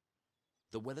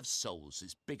 The Well of Souls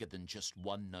is bigger than just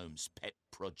one gnome's pet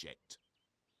project.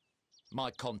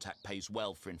 My contact pays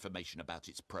well for information about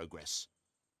its progress.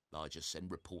 I just send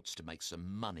reports to make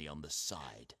some money on the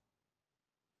side.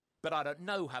 But I don't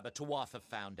know how the Tuatha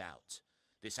found out.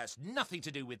 This has nothing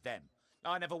to do with them.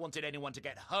 I never wanted anyone to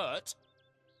get hurt.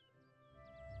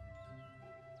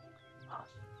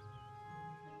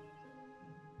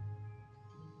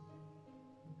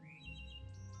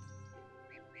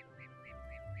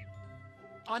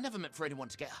 I never meant for anyone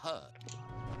to get hurt.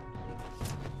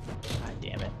 God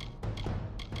damn it.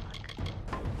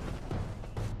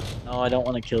 No, I don't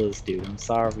want to kill this dude. I'm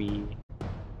sorry.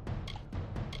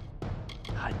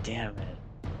 God damn it.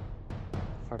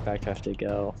 How far back do I have to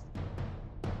go?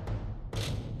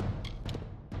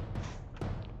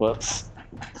 Whoops.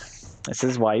 This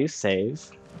is why you save.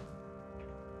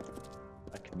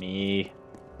 Fuck me.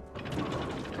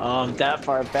 Oh, I'm that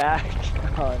far back.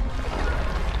 God.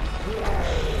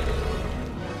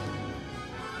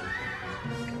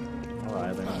 Oh,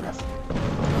 I learned a lesson.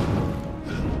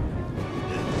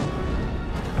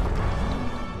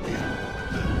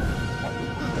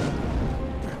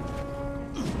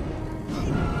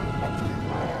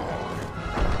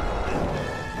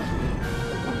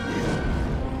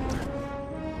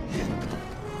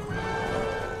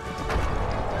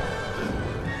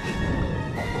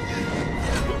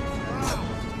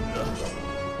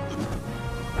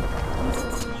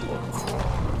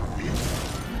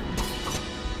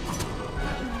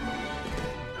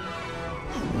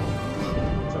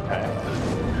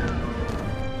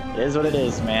 It is what it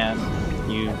is, man.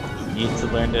 You need to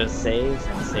learn to save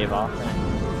and save often,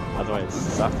 otherwise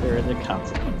suffer the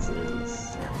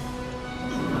consequences.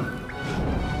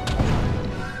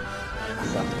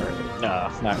 Suffer. No,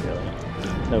 not really.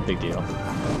 No big deal.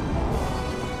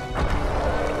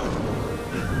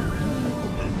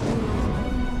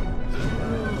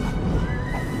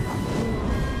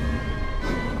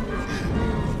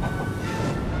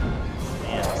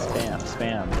 Spam, spam,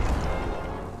 spam.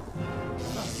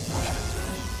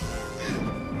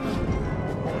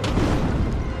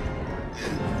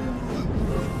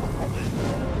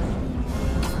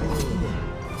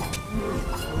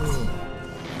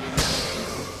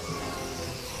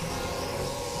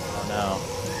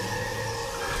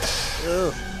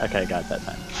 Okay, got that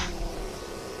time.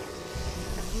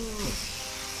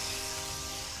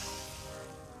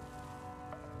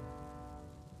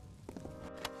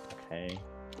 Okay.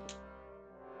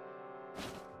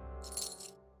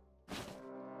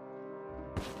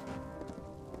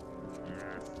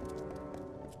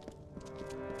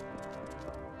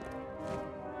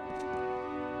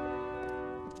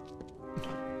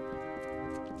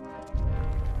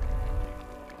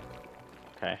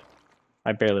 Okay.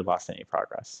 I barely lost any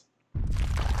progress.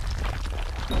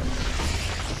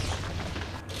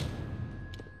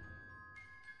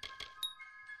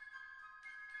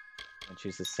 I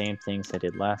choose the same things I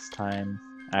did last time,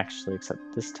 actually, except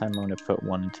this time I'm going to put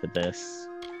one into this.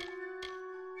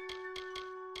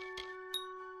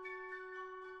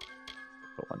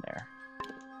 Put one there.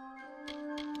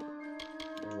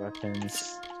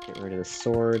 Weapons. Get rid of the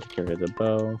sword, get rid of the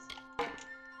bow.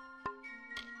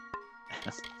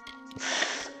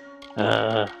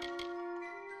 Well.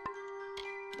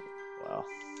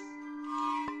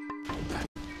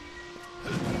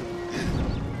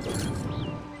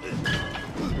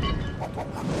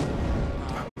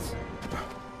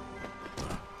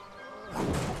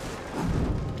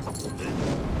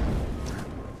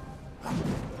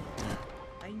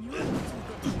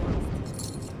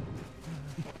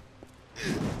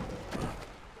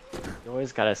 You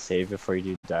always gotta save before you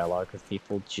do dialogue with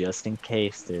people, just in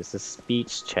case there's a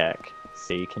speech check,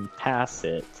 so you can pass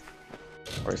it,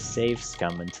 or save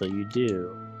scum until you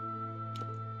do.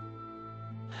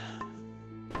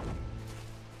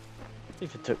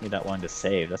 If it took me that long to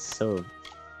save, that's so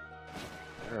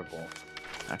Terrible.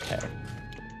 Okay.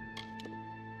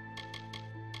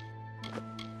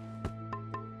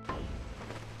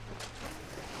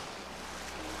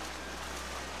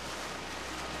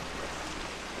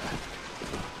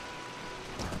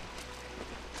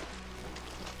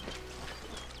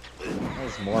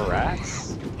 There's more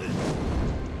rats?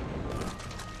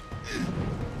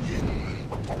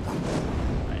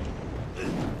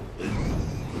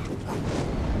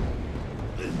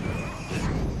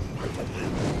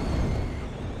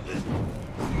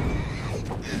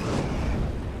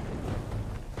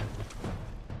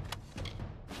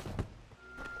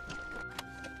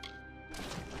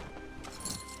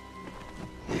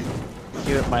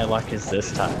 See what my luck is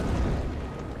this time.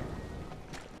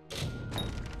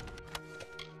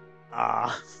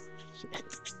 Ah,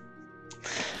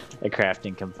 a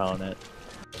crafting component.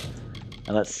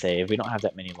 And let's save. We don't have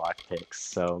that many lockpicks,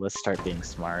 so let's start being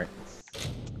smart.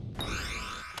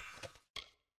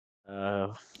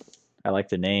 I like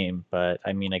the name, but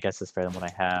I mean, I guess it's better than what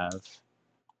I have.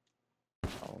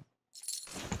 Oh,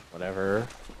 whatever.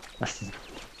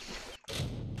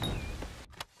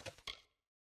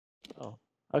 Oh,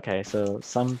 okay, so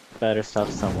some better stuff,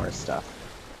 some worse stuff.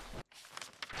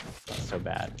 Not so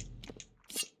bad.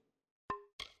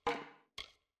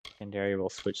 Secondary will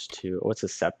switch to, oh, it's a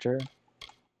scepter?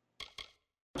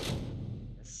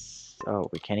 Oh,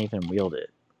 we can't even wield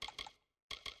it.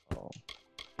 Oh,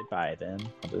 goodbye then.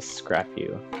 I'll just scrap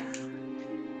you. I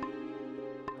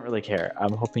don't really care.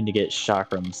 I'm hoping to get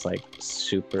chakrams like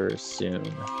super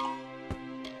soon.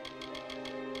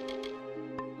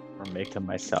 Or make them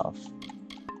myself.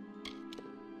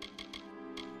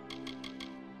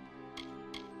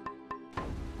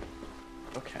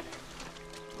 Okay.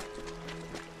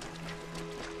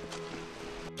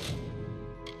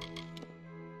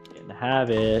 Didn't have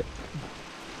it.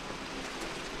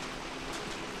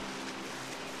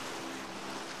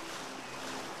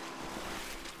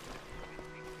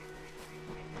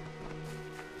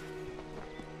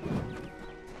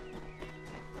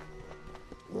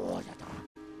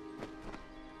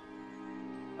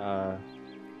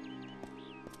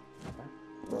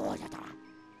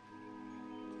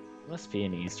 Must be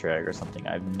an Easter egg or something.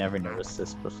 I've never noticed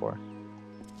this before.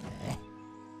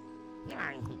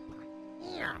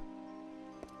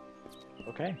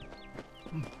 Okay.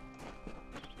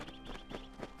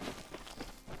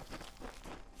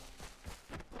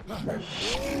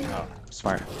 Oh,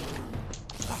 smart.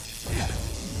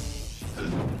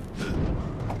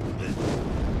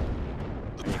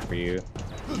 Ready for you.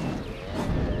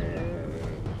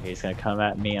 He's gonna come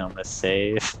at me. I'm gonna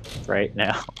save right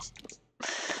now.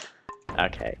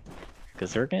 Okay,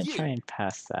 because we're gonna try and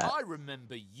pass that. I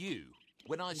remember you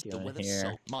when I still with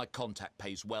salt. My contact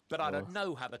pays well, but I don't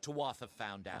know how the Tuatha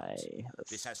found out.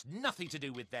 This has nothing to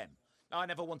do with them. I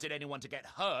never wanted anyone to get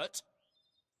hurt.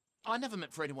 I never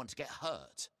meant for anyone to get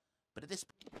hurt. But at this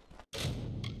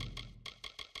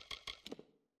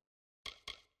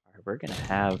Alright, we're gonna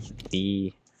have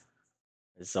the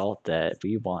result that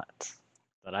we want.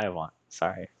 That I want.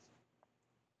 Sorry.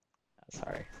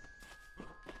 Sorry.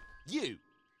 You.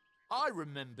 I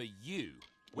remember you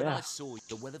when I saw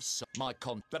the will of my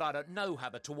but I don't know how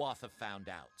the Tuatha found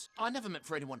out. I never meant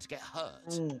for anyone to get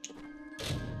hurt.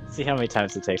 See how many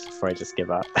times it takes before I just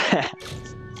give up.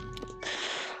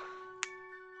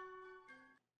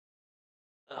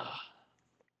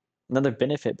 Another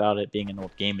benefit about it being an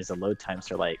old game is the load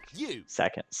times are like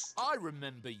seconds. I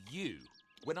remember you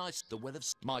when I the will of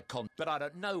my but I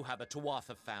don't know how the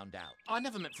Tuatha found out. I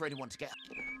never meant for anyone to get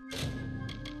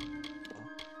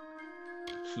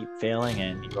Keep failing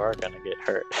and you are gonna get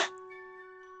hurt.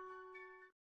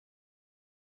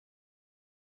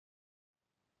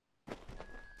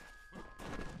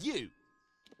 You.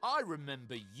 I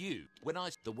remember you when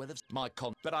I the will of my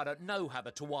but I don't know how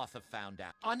the Tuatha found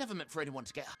out. I never meant for anyone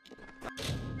to get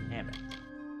Damn it.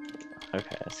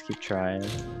 Okay, let's keep trying.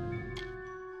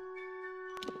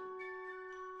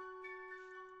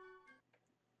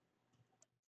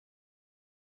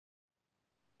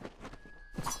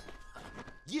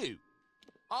 You.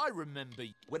 I remember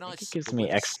when I think it gives me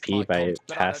XP by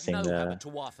passing the,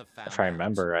 if I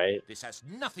remember right. This has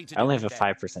nothing to I only have a with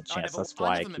 5% chance, that's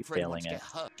why I keep failing it.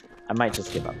 I might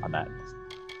just give up on that.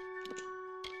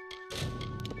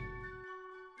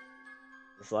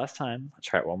 This is the last time. I'll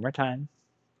try it one more time,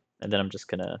 and then I'm just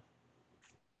gonna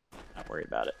not worry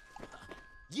about it.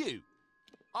 You.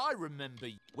 I remember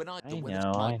when I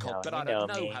know, I know, but I don't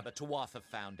know how the Tuatha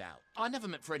found out. I never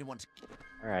meant for anyone to.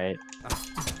 All right.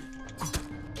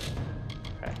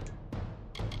 Okay.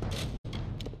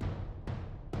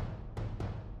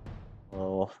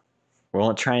 Well, we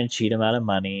won't try and cheat him out of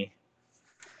money.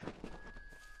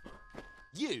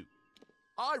 You!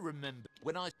 I remember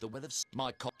when the will of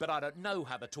my but I don't know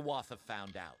how the Tuatha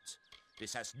found out.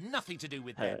 This has nothing to do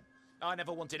with them. I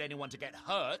never wanted anyone to get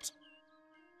hurt.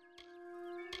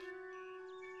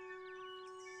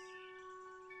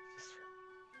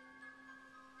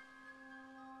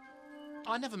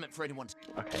 I never meant for anyone to...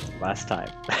 Okay, last time.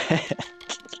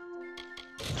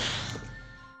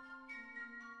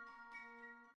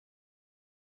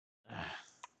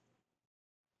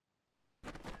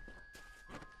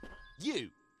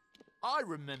 You! I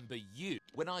remember you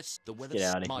when I the will Get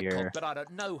out of of my here. but I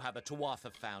don't know how the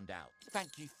Tuatha found out.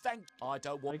 Thank you, I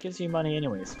don't want... It gives you money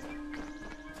anyways.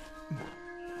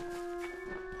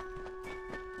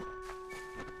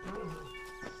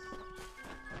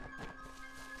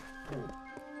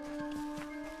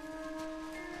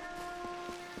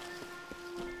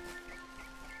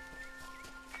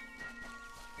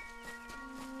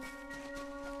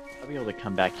 I'll be able to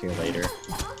come back here later.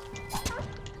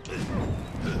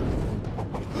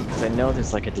 Because I know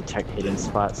there's like a detect hidden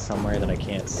spot somewhere that I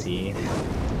can't see. I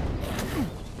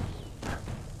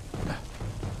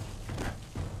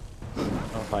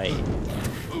don't know if I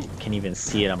can even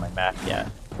see it on my map yet.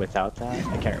 Without that,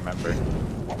 I can't remember.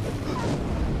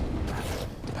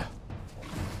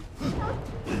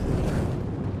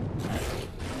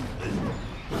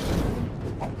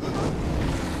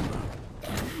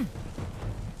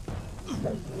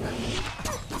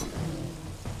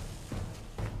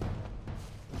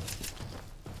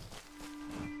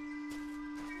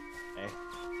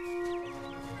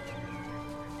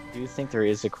 I do think there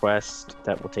is a quest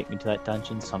that will take me to that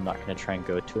dungeon, so I'm not going to try and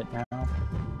go to it now.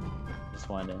 Just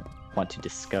want to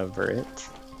discover it.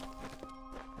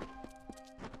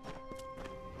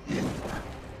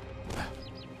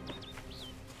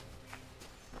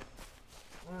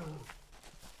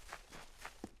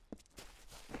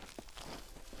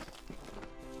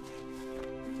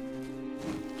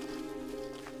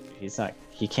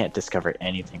 He can't discover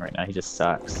anything right now, he just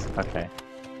sucks. Okay.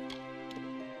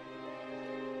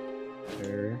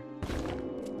 Sure.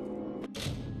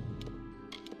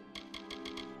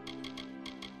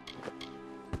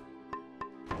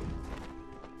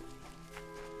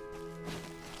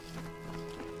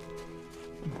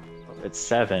 It's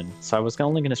 7, so I was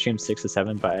only going to stream 6 to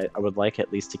 7, but I would like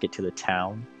at least to get to the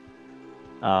town,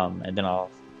 and then I'll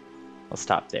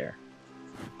stop there.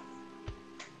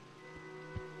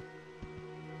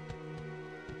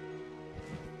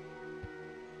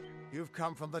 You've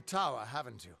come from the tower,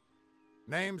 haven't you?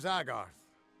 Name's Agarth.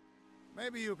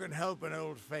 Maybe you can help an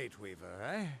old Fate Weaver,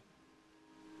 eh?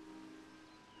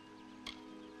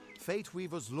 Fate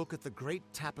Weavers look at the great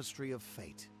tapestry of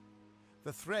fate.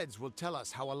 The threads will tell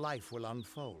us how a life will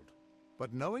unfold.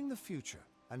 But knowing the future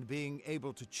and being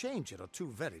able to change it are two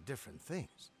very different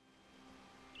things.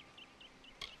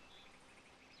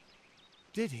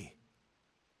 Did he?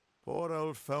 Poor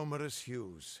old Fomerus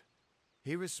Hughes.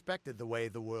 He respected the way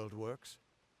the world works.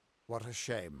 What a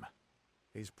shame.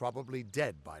 He's probably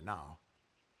dead by now.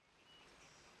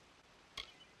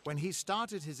 When he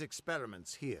started his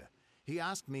experiments here, he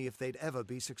asked me if they'd ever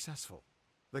be successful.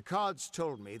 The cards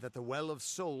told me that the Well of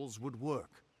Souls would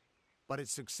work, but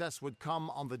its success would come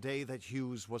on the day that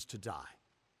Hughes was to die.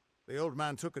 The old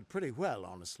man took it pretty well,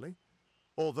 honestly,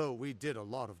 although we did a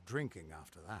lot of drinking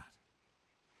after that.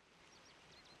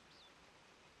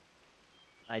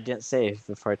 I didn't save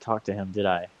before I talked to him, did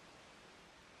I?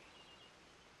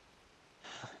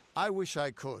 I wish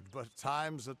I could, but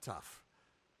times are tough.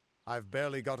 I've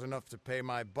barely got enough to pay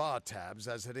my bar tabs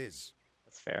as it is.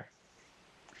 That's fair.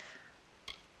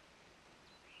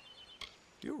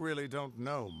 You really don't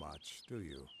know much, do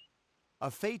you?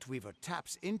 A Fate Weaver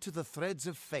taps into the threads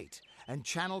of fate and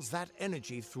channels that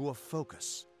energy through a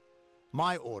focus.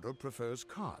 My order prefers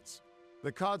cards.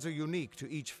 The cards are unique to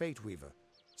each Fate Weaver,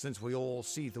 since we all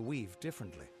see the weave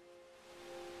differently.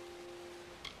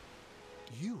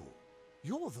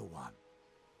 You're the one.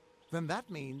 Then that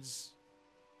means...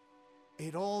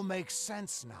 it all makes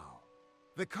sense now.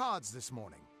 The cards this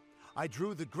morning. I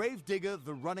drew the Gravedigger,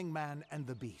 the Running Man, and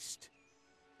the Beast.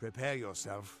 Prepare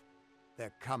yourself.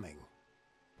 They're coming.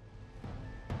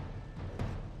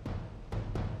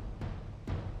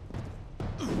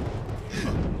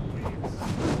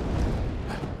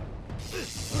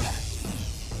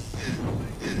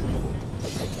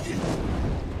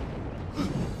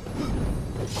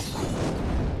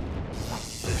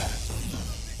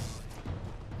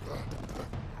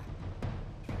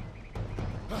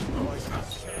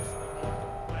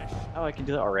 Oh, I can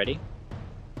do that already?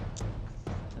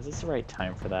 Is this the right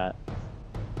time for that?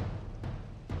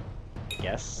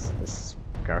 Yes, this is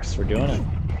Garth, we're doing it.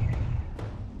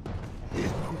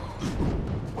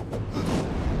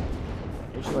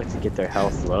 I usually like to get their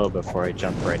health low before I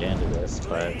jump right into this,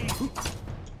 but...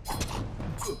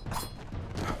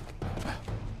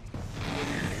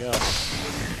 There we go.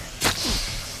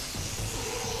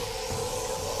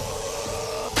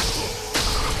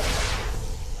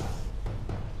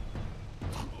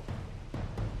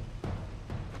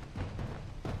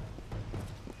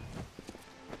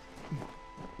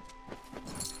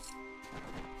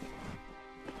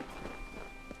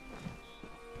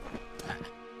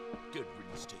 Good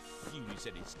riddance to Hughes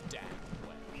and his damn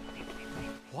well.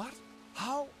 What?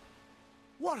 How?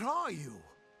 What are you?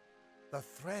 The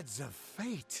threads of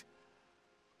fate.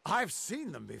 I've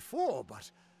seen them before, but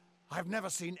I've never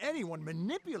seen anyone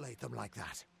manipulate them like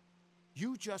that.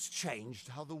 You just changed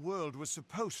how the world was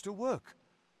supposed to work.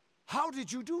 How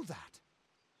did you do that?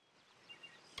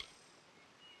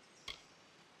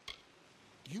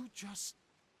 You just...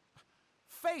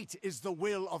 Fate is the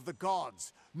will of the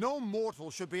gods. No mortal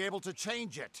should be able to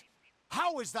change it.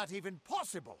 How is that even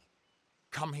possible?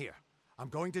 Come here. I'm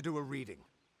going to do a reading.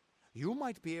 You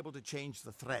might be able to change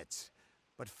the threads,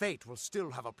 but fate will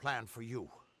still have a plan for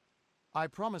you. I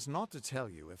promise not to tell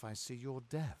you if I see your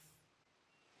death.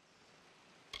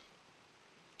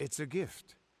 It's a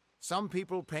gift. Some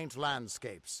people paint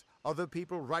landscapes, other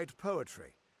people write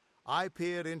poetry. I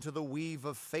peer into the weave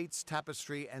of fate's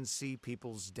tapestry and see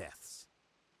people's deaths.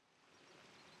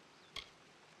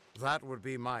 That would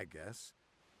be my guess.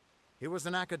 He was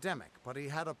an academic, but he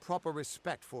had a proper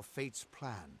respect for fate's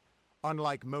plan,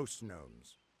 unlike most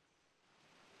gnomes.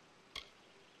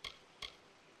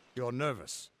 You're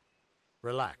nervous.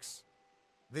 Relax.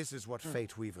 This is what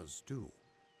fate weavers do.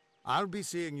 I'll be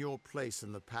seeing your place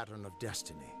in the pattern of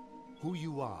destiny. Who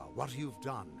you are, what you've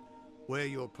done, where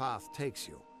your path takes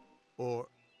you. Or,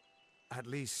 at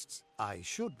least, I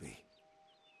should be.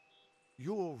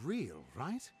 You're real,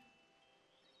 right?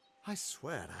 I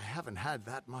swear I haven't had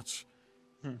that much...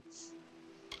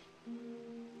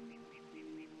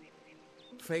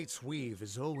 Fate's weave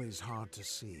is always hard to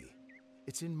see.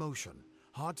 It's in motion,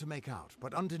 hard to make out,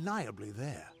 but undeniably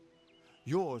there.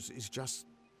 Yours is just...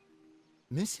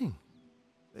 missing.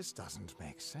 This doesn't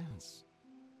make sense.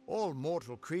 All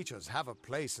mortal creatures have a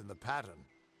place in the pattern.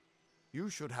 You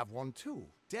should have one too,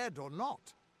 dead or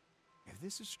not. If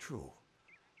this is true,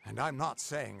 and I'm not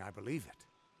saying I believe it,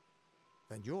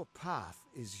 then your path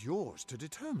is yours to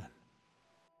determine.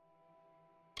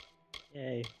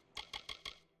 Yay.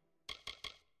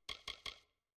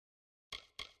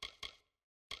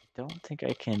 I don't think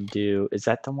I can do... Is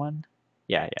that the one?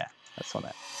 Yeah, that's one.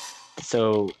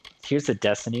 So here's the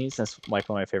destinies. That's like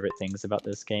one of my favorite things about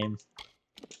this game.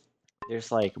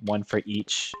 There's like one for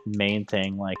each main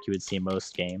thing, like you would see in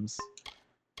most games.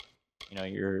 You know,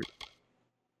 your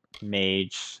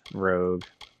mage, rogue,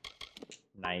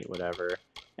 knight, whatever.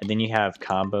 And then you have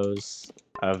combos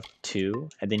of 2,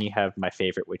 and then you have my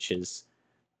favorite, which is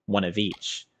one of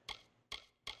each.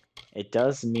 It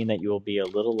does mean that you will be a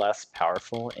little less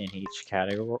powerful in each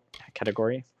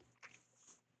category.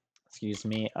 Excuse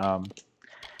me.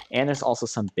 And there's also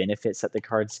some benefits that the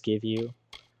cards give you.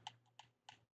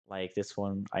 Like this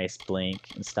one, Ice Blink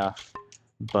and stuff.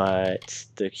 But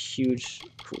the huge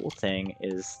cool thing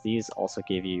is these also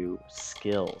give you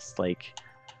skills. Like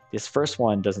this first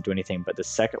one doesn't do anything, but the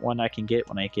second one I can get,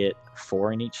 when I get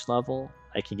 4 in each level,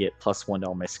 I can get +1 to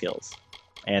all my skills.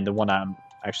 And the one I'm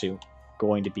actually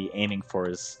going to be aiming for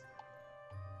is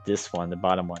this one. The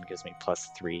bottom one gives me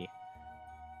 +3.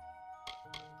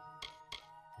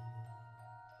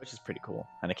 Which is pretty cool,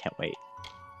 and I can't wait.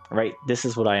 Right, this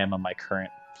is what I am on my current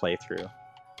playthrough.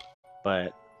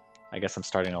 But I guess I'm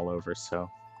starting all over, so...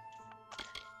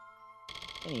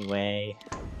 Anyway...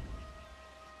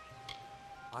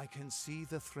 I can see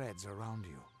the threads around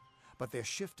you, but they're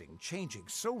shifting, changing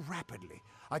so rapidly,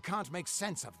 I can't make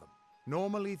sense of them.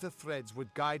 Normally the threads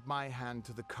would guide my hand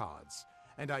to the cards,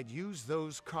 and I'd use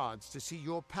those cards to see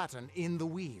your pattern in the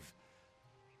weave.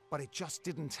 But it just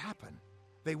didn't happen.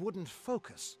 They wouldn't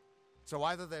focus. So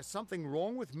either there's something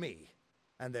wrong with me,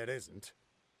 and there isn't,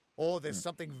 or there's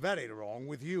something very wrong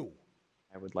with you.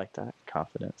 I would like that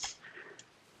confidence.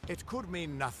 It could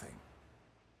mean nothing,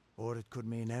 or it could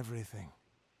mean everything.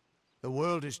 The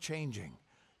world is changing.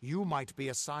 You might be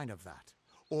a sign of that,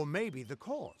 or maybe the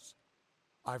cause.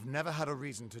 I've never had a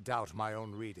reason to doubt my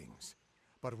own readings,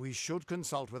 but we should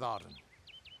consult with Arden.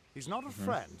 He's not a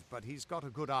friend, but he's got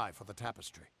a good eye for the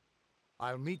tapestry.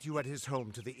 I'll meet you at his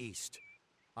home to the east.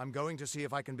 I'm going to see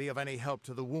if I can be of any help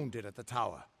to the wounded at the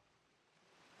tower.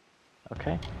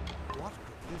 Okay. What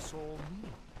could this all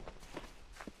mean?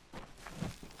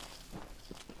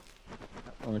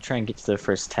 I'm gonna try and get to the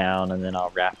first town, and then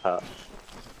I'll wrap up.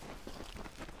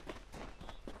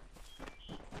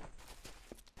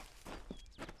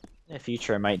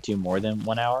 future I might do more than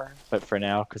 1 hour, but for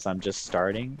now, because I'm just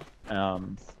starting,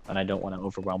 and I don't want to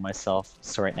overwhelm myself,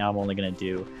 so right now I'm only going to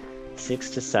do 6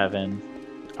 to 7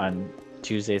 on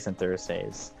Tuesdays and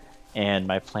Thursdays. And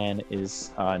my plan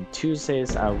is on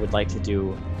Tuesdays I would like to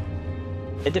do,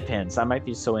 it depends, I might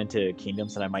be so into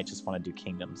Kingdoms that I might just want to do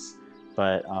Kingdoms,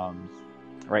 but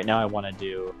right now I want to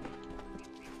do,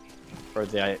 or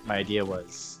my idea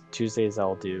was Tuesdays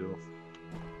I'll do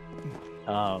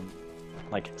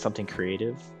like something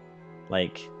creative,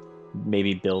 like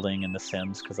maybe building in The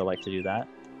Sims because I like to do that,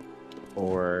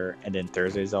 and then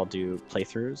Thursdays I'll do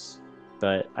playthroughs,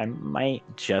 but I might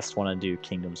just want to do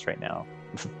Kingdoms right now.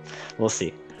 We'll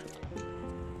see.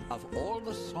 Of all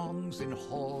the songs in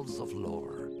halls of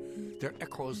lore, there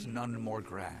echoes none more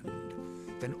grand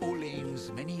than Olane's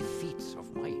many feats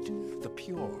of might, the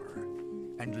pure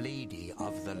and lady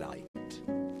of the light.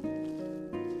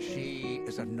 She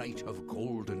is a knight of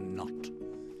golden knot.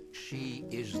 She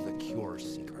is the cure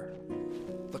seeker,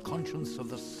 the conscience of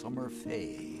the summer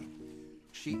fae.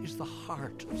 She is the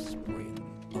heart of spring,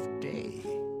 of day.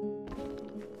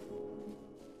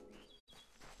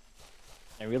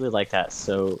 I really like that.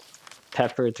 So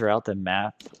peppered throughout the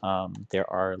map, there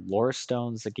are lore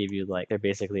stones that give you, like, they're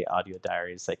basically audio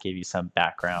diaries that give you some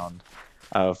background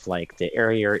of like the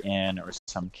area you're in or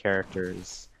some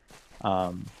characters.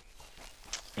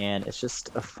 And it's just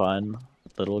a fun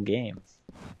little game.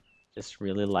 Just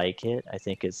really like it. I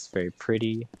think it's very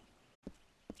pretty.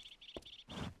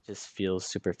 Just feels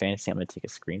super fancy. I'm gonna take a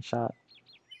screenshot.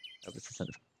 Hope this isn't.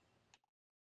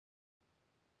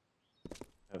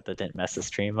 Hope that didn't mess the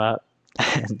stream up.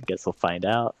 I guess we'll find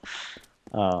out.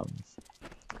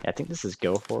 I think this is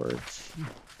Go Hordes.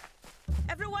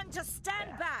 Everyone just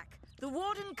stand back. The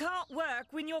warden can't work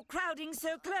when you're crowding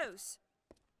so close.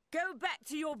 Go back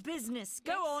to your business.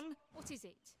 Go on. What is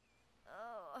it?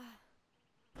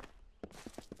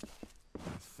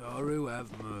 Tharu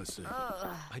have mercy.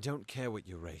 I don't care what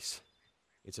you race.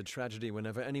 It's a tragedy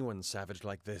whenever anyone's savage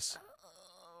like this.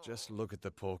 Just look at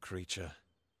the poor creature.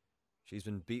 She's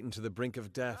been beaten to the brink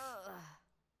of death.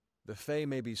 The Fae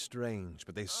may be strange,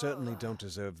 but they certainly don't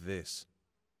deserve this.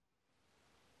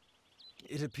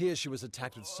 It appears she was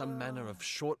attacked with some manner of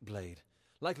short blade,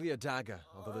 likely a dagger,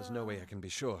 although there's no way I can be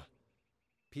sure.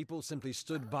 People simply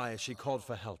stood by as she called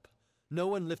for help. No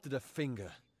one lifted a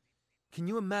finger. Can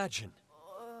you imagine?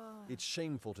 It's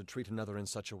shameful to treat another in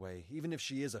such a way, even if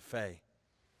she is a Fae.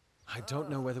 I don't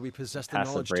know whether we possess the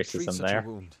knowledge to treat such a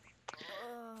wound.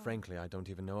 Frankly, I don't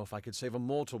even know if I could save a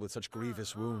mortal with such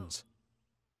grievous wounds.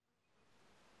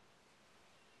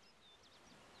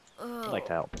 I'd like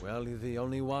to help. Well, you're the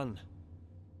only one.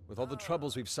 With all the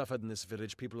troubles we've suffered in this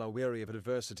village, people are weary of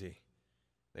adversity.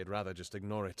 They'd rather just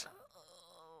ignore it.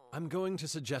 I'm going to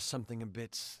suggest something a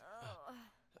bit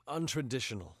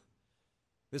untraditional.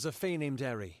 There's a Fae named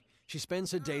Eri. She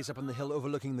spends her days up on the hill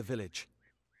overlooking the village.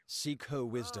 Seek her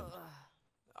wisdom.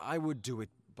 I would do it,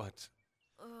 but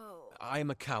I am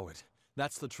a coward.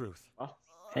 That's the truth. Oh,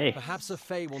 hey. Perhaps a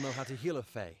Fae will know how to heal a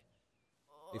Fae.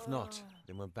 If not,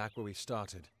 then we're back where we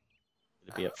started.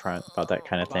 To be upfront about that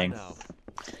kind of thing.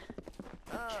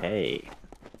 Okay.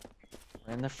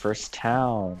 We're in the first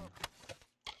town.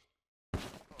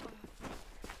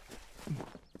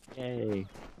 Yay.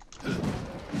 I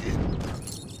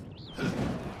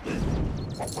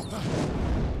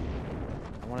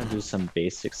want to do some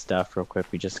basic stuff real quick.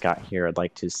 We just got here. I'd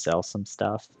like to sell some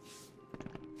stuff.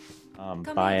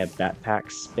 Buy a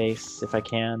backpack space if I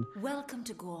can. Welcome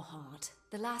to Goreheart,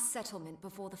 the last settlement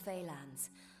before the Feylands.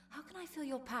 How can I fill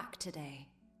your pack today?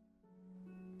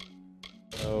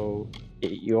 So,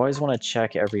 you always want to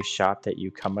check every shop that you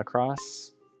come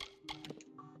across,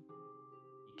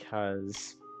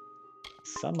 because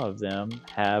some of them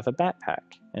have a backpack,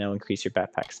 and it'll increase your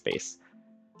backpack space.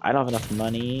 I don't have enough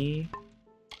money,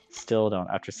 still don't,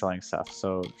 after selling stuff,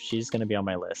 so she's going to be on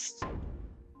my list.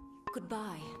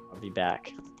 Goodbye. I'll be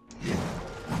back.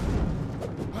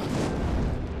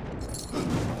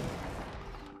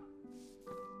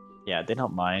 Yeah, they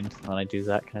don't mind when I do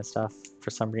that kind of stuff for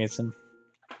some reason.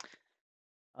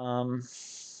 I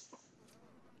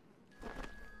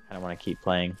don't want to keep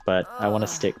playing, but I want to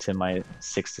stick to my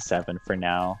 6 to 7 for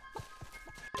now.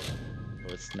 So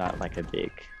it's not like a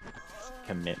big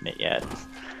commitment yet.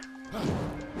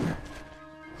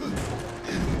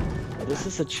 This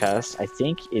is a chest. I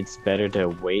think it's better to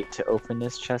wait to open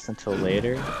this chest until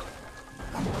later.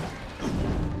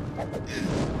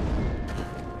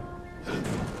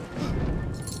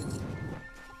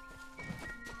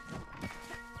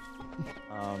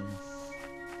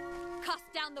 Cast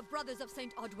down the brothers of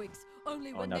St. Odwig's.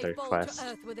 Only when Another they fall quest. to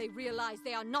earth will they realize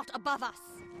they are not above us.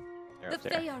 They're The up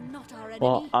there. Fae are not our enemy.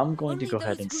 Well, I'm going to Only go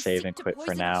ahead those and who save seek and to quit for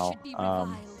poison it now. should be reviled.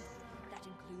 That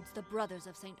includes the brothers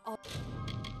of Saint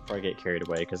Before I get carried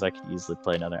away, because I could easily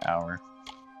play another hour.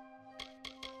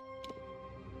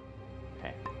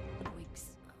 Okay.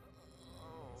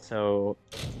 So,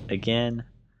 again,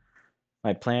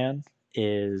 my plan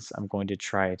is I'm going to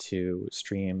try to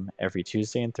stream every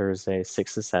Tuesday and Thursday,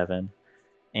 6 to 7,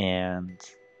 and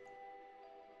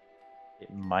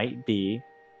it might be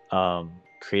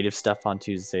creative stuff on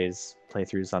Tuesdays,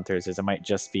 playthroughs on Thursdays. It might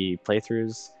just be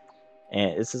playthroughs.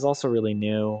 And this is also really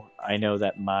new. I know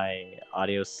that my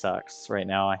audio sucks. Right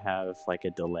now I have like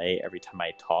a delay every time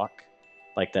I talk,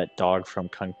 like that dog from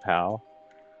Kung Pao.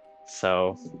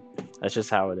 So that's just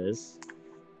how it is.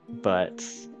 But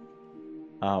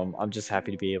I'm just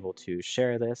happy to be able to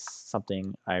share this,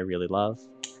 something I really love.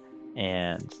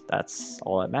 And that's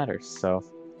all that matters. So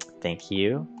thank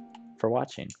you for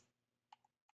watching.